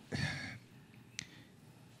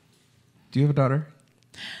do you have a daughter?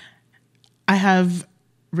 I have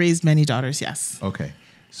raised many daughters, yes. Okay.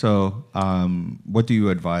 So what do you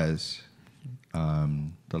advise the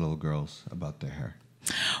little girls about their hair?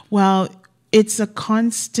 Well, it's a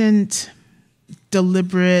constant,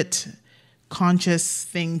 deliberate, conscious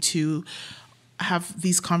thing to have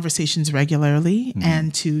these conversations regularly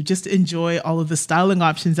and to just enjoy all of the styling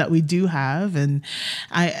options that we do have. And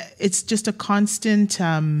it's just a constant,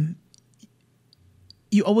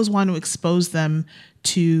 you always want to expose them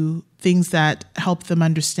to things that help them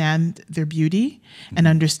understand their beauty and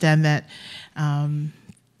understand that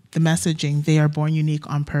the messaging, they are born unique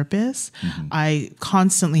on purpose. I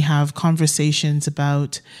constantly have conversations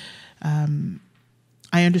about,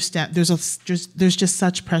 I understand there's just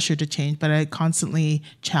such pressure to change, but I constantly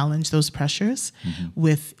challenge those pressures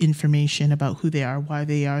with information about who they are, why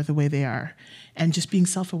they are the way they are, and just being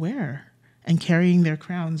self-aware and carrying their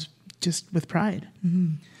crowns just with pride.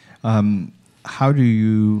 How do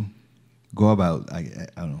you go about, I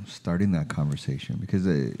don't know, starting that conversation? Because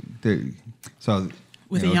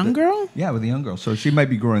with a young girl? Yeah, with a young girl. So she might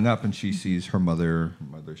be growing up and she sees her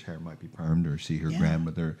mother's hair might be permed, or see her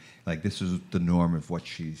grandmother. Like, this is the norm of what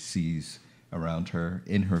she sees around her,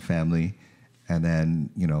 in her family. And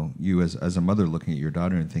then, you as a mother looking at your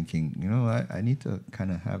daughter and thinking, I need to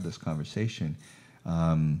kind of have this conversation.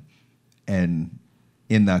 And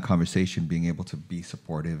in that conversation, being able to be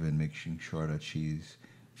supportive and making sure that she's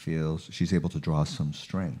able to draw some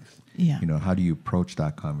strength. Yeah. How do you approach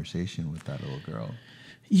that conversation with that little girl?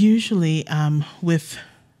 Usually with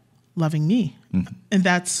Loving Me. And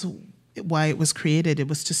that's why it was created. It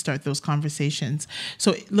was to start those conversations.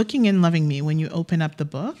 So looking in Loving Me, when you open up the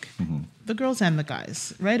book, the girls and the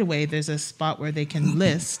guys, right away, there's a spot where they can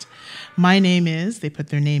list, my name is, they put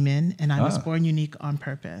their name in, and I was born unique on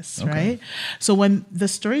purpose, right? So when the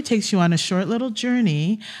story takes you on a short little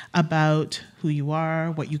journey about who you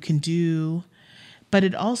are, what you can do, but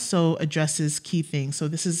it also addresses key things. So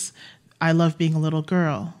this is, I love being a little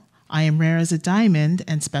girl. I am rare as a diamond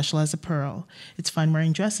and special as a pearl. It's fun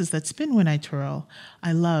wearing dresses that spin when I twirl.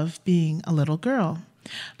 I love being a little girl.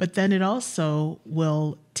 But then it also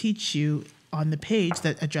will teach you on the page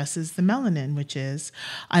that addresses the melanin, which is,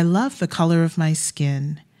 I love the color of my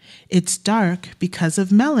skin. It's dark because of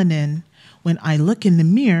melanin. When I look in the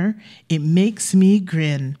mirror, it makes me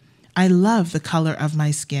grin. I love the color of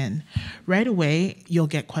my skin. Right away, you'll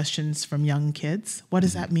get questions from young kids. What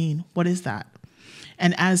does that mean? What is that?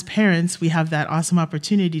 And as parents, we have that awesome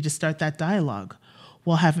opportunity to start that dialogue.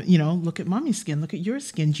 We'll have, look at mommy's skin, look at your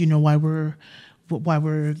skin. Do you know why we're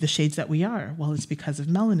the shades that we are? Well, it's because of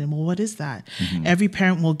melanin. Well, what is that? Every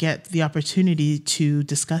parent will get the opportunity to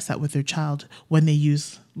discuss that with their child when they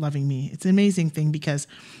use Loving Me. It's an amazing thing because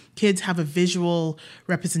kids have a visual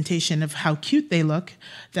representation of how cute they look.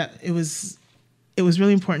 That it was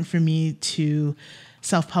really important for me to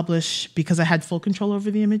self-publish because I had full control over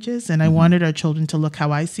the images and I wanted our children to look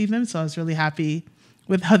how I see them. So I was really happy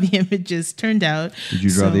with how the images turned out. Did you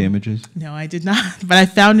draw the images? No, I did not, but I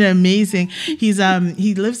found it amazing. He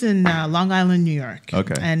lives in Long Island, New York.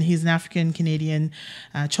 Okay. And he's an African-Canadian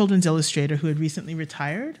children's illustrator who had recently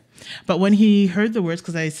retired. But when he heard the words,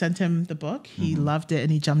 because I sent him the book, he loved it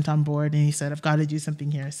and he jumped on board and he said, I've got to do something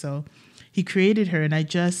here. So he created her and I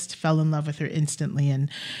just fell in love with her instantly. And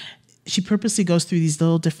she purposely goes through these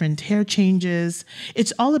little different hair changes.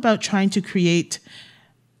 It's all about trying to create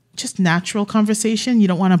just natural conversation. You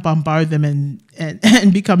don't want to bombard them and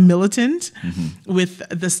become militant with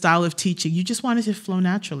the style of teaching. You just want it to flow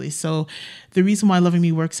naturally. So the reason why Loving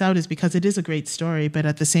Me works out is because it is a great story, but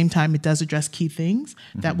at the same time, it does address key things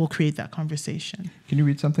that will create that conversation. Can you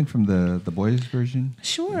read something from the boys' version?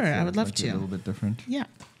 Sure, I would love to. A little bit different. Yeah.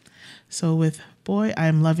 So with Boy,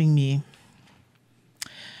 I'm Loving Me.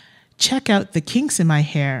 Check out the kinks in my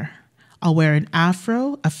hair. I'll wear an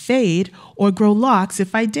afro, a fade, or grow locks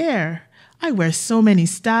if I dare. I wear so many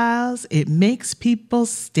styles, it makes people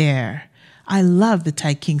stare. I love the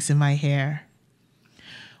tight kinks in my hair.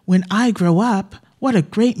 When I grow up, what a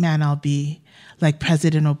great man I'll be. like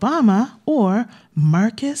President Obama or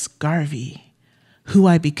Marcus Garvey. Who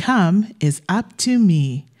I become is up to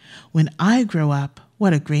me. When I grow up,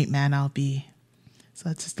 what a great man I'll be. So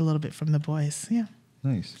that's just a little bit from the boys. Yeah.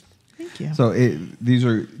 Nice. Thank you. So these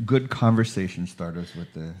are good conversation starters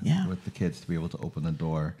with the kids to be able to open the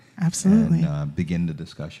door. Absolutely. And begin the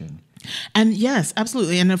discussion. And yes,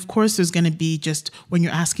 absolutely. And of course, there's going to be just when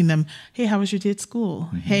you're asking them, hey, how was your day at school?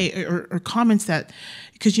 Mm-hmm. Hey, or comments that,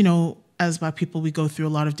 because, you know, as Black people, we go through a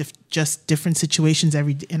lot of just different situations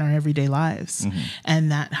in our everyday lives, mm-hmm.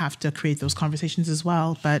 and that have to create those conversations as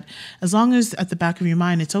well. But as long as at the back of your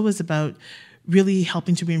mind, it's always about really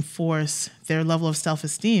helping to reinforce their level of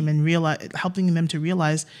self-esteem and helping them to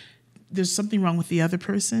realize there's something wrong with the other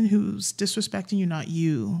person who's disrespecting you, not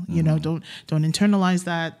you. Mm-hmm. You know, don't internalize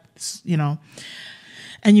that. You know,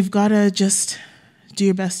 and you've got to just do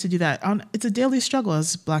your best to do that. It's a daily struggle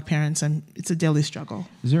as Black parents, and it's a daily struggle.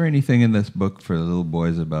 Is there anything in this book for the little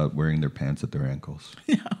boys about wearing their pants at their ankles?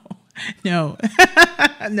 No,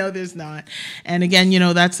 no, there's not. And again, you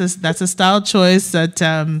know, that's a style choice that,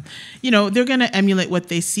 you know, they're going to emulate what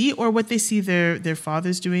they see or what they see their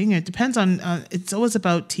fathers doing. It depends on, it's always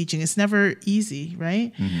about teaching. It's never easy,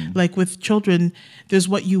 right? Mm-hmm. Like with children, there's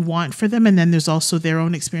what you want for them, and then there's also their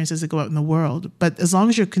own experiences as they go out in the world. But as long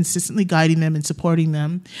as you're consistently guiding them and supporting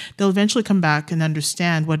them, they'll eventually come back and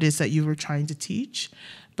understand what it is that you were trying to teach.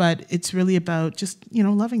 But it's really about just, you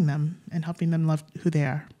know, loving them and helping them love who they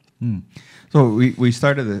are. So we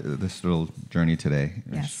started this little journey today,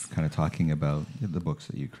 yes. kind of talking about the books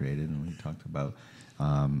that you created, and we talked about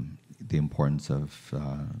the importance of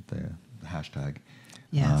the hashtag,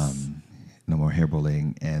 yes. No more hair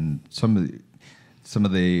bullying, and some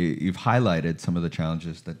of the you've highlighted some of the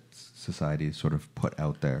challenges that society sort of put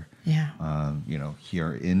out there. Yeah. You know,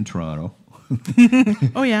 here in Toronto.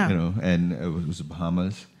 Oh yeah. You know, and it was the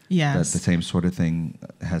Bahamas. Yes. That the same sort of thing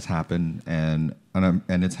has happened, and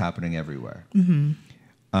it's happening everywhere.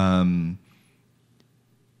 Mm-hmm.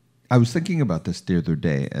 I was thinking about this the other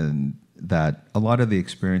day, and that a lot of the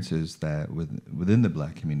experiences that within the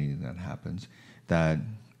Black community that happens, that,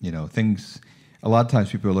 you know, things, a lot of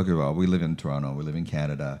times people look at, well, we live in Toronto, we live in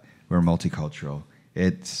Canada, we're multicultural.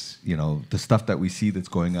 It's, you know, the stuff that we see that's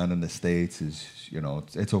going on in the States is, you know,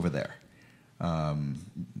 it's over there.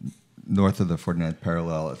 North of the 49th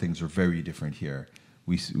parallel, things are very different here.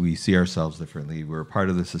 We see ourselves differently. We're a part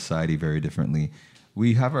of the society very differently.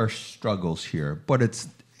 We have our struggles here, but it's,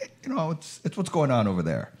 you know, it's what's going on over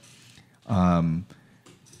there.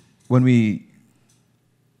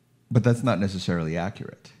 But that's not necessarily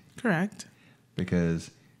accurate. Correct.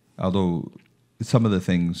 Because although some of the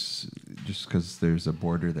things, just because there's a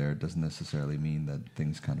border there, doesn't necessarily mean that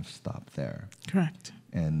things kind of stop there. Correct.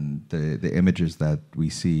 And the images that we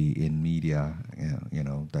see in media, you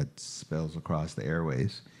know, that spills across the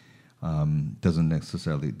airways, doesn't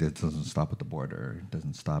stop at the border. It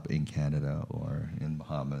doesn't stop in Canada or in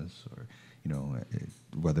Bahamas, or, you know,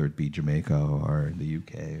 whether it be Jamaica or the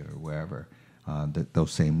UK or wherever.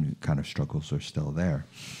 Those same kind of struggles are still there.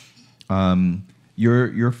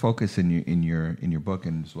 Your focus in your book,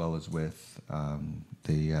 and as well as with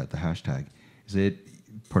the hashtag, is it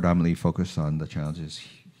predominantly focused on the challenges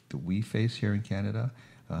that we face here in Canada,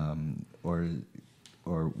 or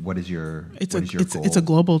what is your goal? It's a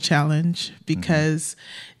global challenge, because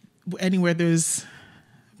anywhere there's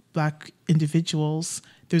Black individuals,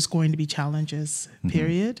 there's going to be challenges,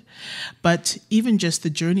 period. Mm-hmm. But even just the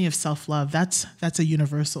journey of self-love, that's a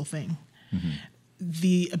universal thing. Mm-hmm.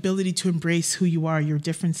 The ability to embrace who you are, your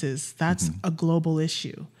differences, that's a global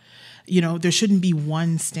issue. You know, there shouldn't be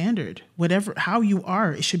one standard. How you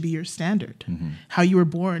are, it should be your standard. Mm-hmm. How you were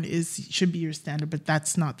born should be your standard, but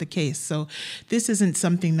that's not the case. So this isn't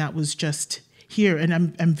something that was just here. And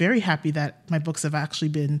I'm very happy that my books have actually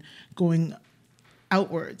been going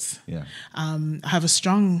outwards. Yeah. I have a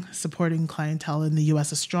strong supporting clientele in the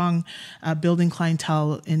U.S., a strong building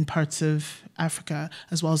clientele in parts of Africa,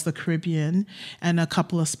 as well as the Caribbean, and a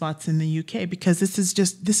couple of spots in the UK, because this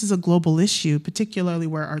is a global issue, particularly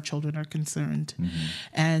where our children are concerned. Mm-hmm.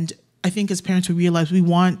 And I think as parents, we realize we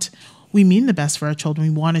mean the best for our children.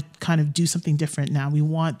 We want to kind of do something different now. We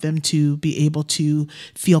want them to be able to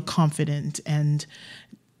feel confident, and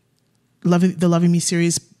the Loving Me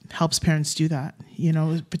series helps parents do that, you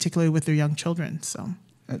know, particularly with their young children. So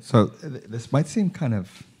this might seem kind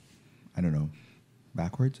of, I don't know,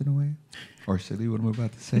 backwards in a way, or silly, what I'm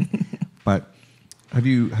about to say. But have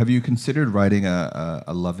you considered writing a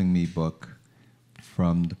Loving Me book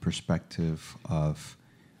from the perspective of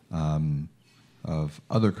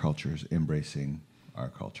other cultures embracing our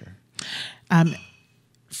culture?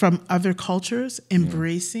 from other cultures,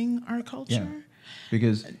 embracing our culture. Yeah.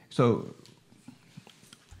 Because so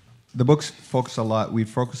the books focus a lot. We're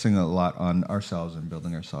focusing a lot on ourselves and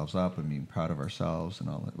building ourselves up and being proud of ourselves and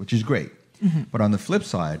all that, which is great. But on the flip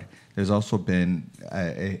side, there's also been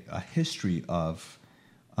a history of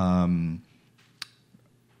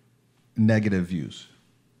negative views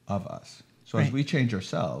of us. So as we change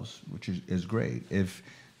ourselves, which is great, if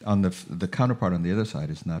on the counterpart on the other side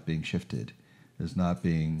is not being shifted, is not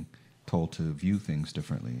being told to view things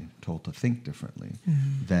differently, told to think differently,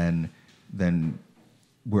 then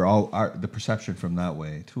we're all the perception from that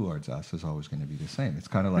way towards us is always going to be the same. It's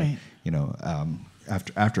kind of like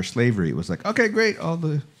after slavery, it was like, okay, great, all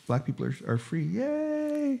the black people are free,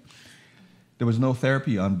 yay! There was no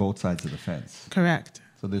therapy on both sides of the fence. Correct.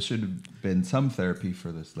 So there should have been some therapy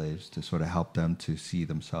for the slaves to sort of help them to see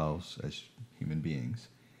themselves as human beings,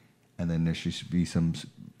 and then there should be some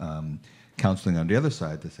counseling on the other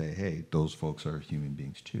side to say, hey, those folks are human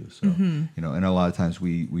beings too. So and a lot of times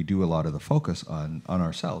we do a lot of the focus on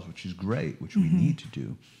ourselves, which is great, which we need to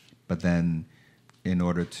do, but then in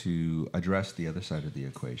order to address the other side of the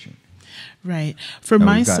equation. Right. For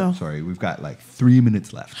myself. We've got like 3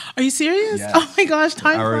 minutes left. Are you serious? Yes. Oh my gosh,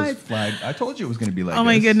 time flies. I told you it was going to be like this. Oh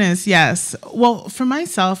my goodness, yes. Well, for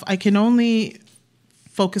myself, I can only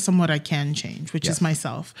focus on what I can change, which is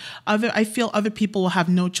myself. I feel other people will have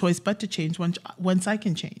no choice but to change once I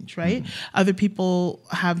can change, right? Other people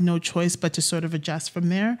have no choice but to sort of adjust from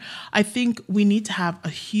there. I think we need to have a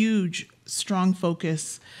huge, strong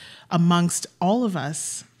focus amongst all of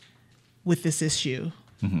us with this issue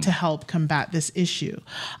to help combat this issue.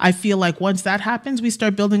 I feel like once that happens, we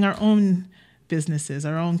start building our own businesses,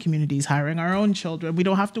 our own communities, hiring our own children. We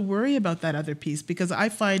don't have to worry about that other piece, because I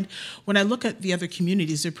find when I look at the other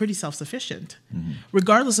communities, they're pretty self-sufficient,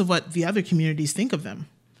 regardless of what the other communities think of them.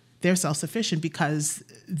 They're self-sufficient because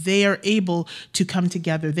they are able to come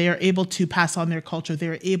together. They are able to pass on their culture.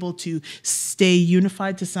 They're able to stay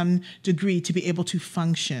unified to some degree to be able to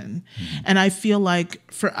function. And I feel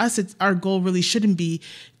like for us, our goal really shouldn't be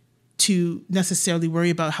to necessarily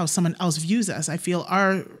worry about how someone else views us. I feel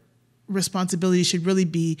our responsibility should really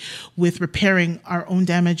be with repairing our own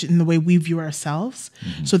damage in the way we view ourselves,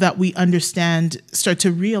 so that we start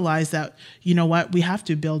to realize that, you know what, we have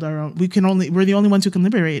to build our own. We're the only ones who can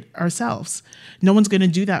liberate ourselves. No one's going to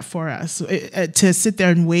do that for us. To sit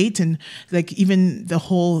there and wait, and like even the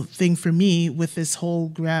whole thing for me with this whole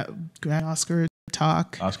Grand Oscar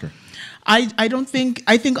talk. I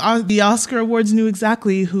think the Oscar Awards knew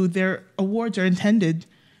exactly who their awards are intended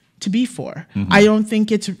to be for. I don't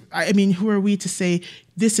think who are we to say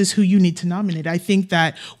this is who you need to nominate? I think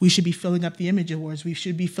that we should be filling up the Image Awards. We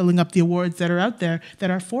should be filling up the awards that are out there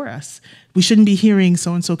that are for us. We shouldn't be hearing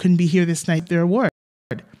so-and-so couldn't be here this night, their award.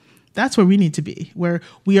 That's where we need to be, where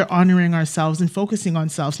we are honoring ourselves and focusing on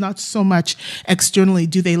ourselves, not so much externally.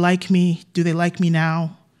 Do they like me? Do they like me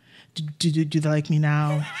now? Do they like me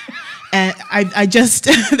now? And I just,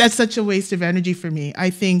 that's such a waste of energy for me. I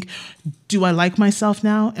think, do I like myself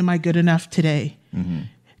now? Am I good enough today?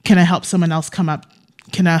 Can I help someone else come up?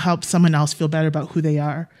 Can I help someone else feel better about who they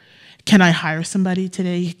are? Can I hire somebody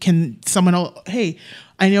today? Can someone else, hey,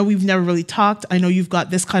 I know we've never really talked. I know you've got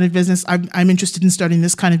this kind of business. I'm interested in starting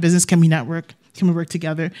this kind of business. Can we network? Can we work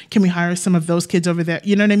together? Can we hire some of those kids over there?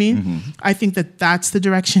 You know what I mean? I think that that's the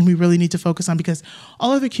direction we really need to focus on, because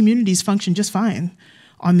all other communities function just fine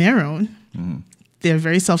on their own. They're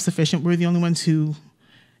very self-sufficient. We're the only ones who,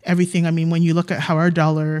 everything, I mean, when you look at how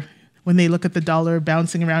when they look at the dollar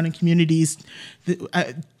bouncing around in communities,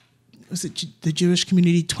 was it the Jewish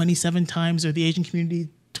community 27 times or the Asian community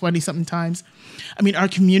 20-something times? I mean, our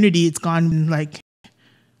community, it's gone in like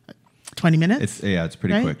 20 minutes. It's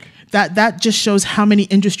pretty quick. That just shows how many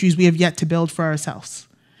industries we have yet to build for ourselves.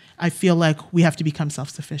 I feel like we have to become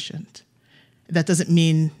self-sufficient. That doesn't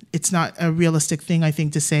mean it's not a realistic thing, I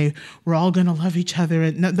think, to say we're all going to love each other.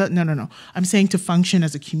 No. I'm saying to function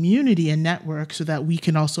as a community and network so that we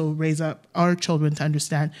can also raise up our children to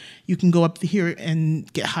understand you can go up here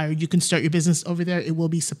and get hired. You can start your business over there. It will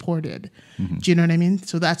be supported. Do you know what I mean?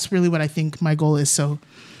 So that's really what I think my goal is. So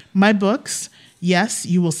my books, yes,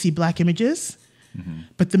 you will see Black images,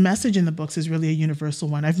 but the message in the books is really a universal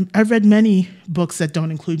one. I've read many books that don't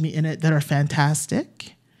include me in it that are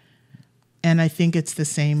fantastic. And I think it's the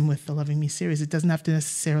same with the Loving Me series. It doesn't have to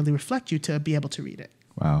necessarily reflect you to be able to read it.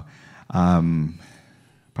 Wow.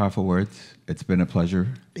 Powerful words. It's been a pleasure.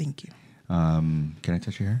 Thank you. Can I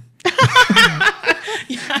touch your hair?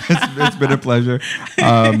 It's been a pleasure.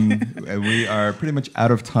 We are pretty much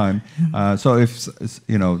out of time. So if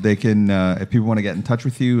they can, if people want to get in touch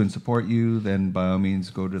with you and support you, then by all means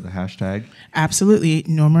go to the hashtag. Absolutely,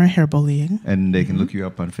 no more hair bullying. And they can look you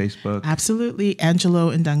up on Facebook. Absolutely,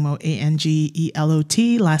 Angelot Ndongmo,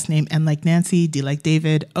 Angelot. Last name N like Nancy, D like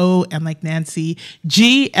David, O M like Nancy,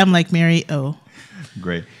 G M like Mary, O.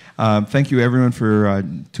 Great. Thank you, everyone, for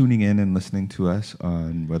tuning in and listening to us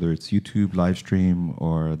on whether it's YouTube live stream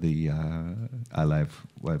or the iLive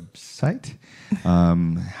website.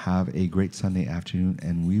 Have a great Sunday afternoon,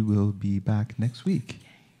 and we will be back next week.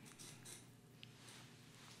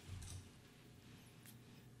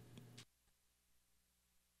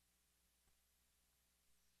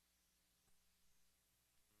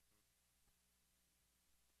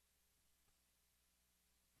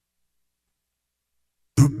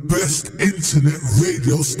 The best internet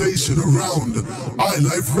radio station around,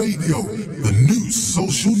 iLive Radio, the new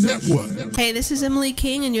social network. Hey, this is Emily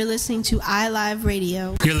King, and you're listening to iLive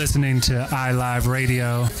Radio. You're listening to iLive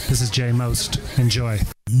Radio. This is Jay Most. Enjoy.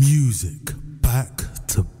 Music back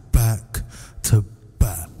to back to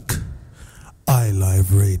back.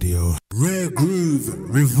 iLive Radio. Rare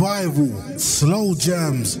groove, revival, slow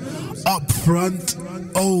jams, upfront,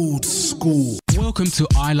 old school. Welcome to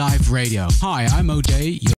iLive Radio. Hi, I'm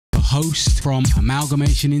O'Day, your host from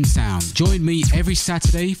Amalgamation in Sound. Join me every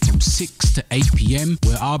Saturday from 6 to 8 p.m.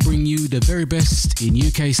 where I'll bring you the very best in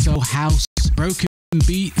UK soul, house, broken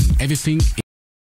beat, and everything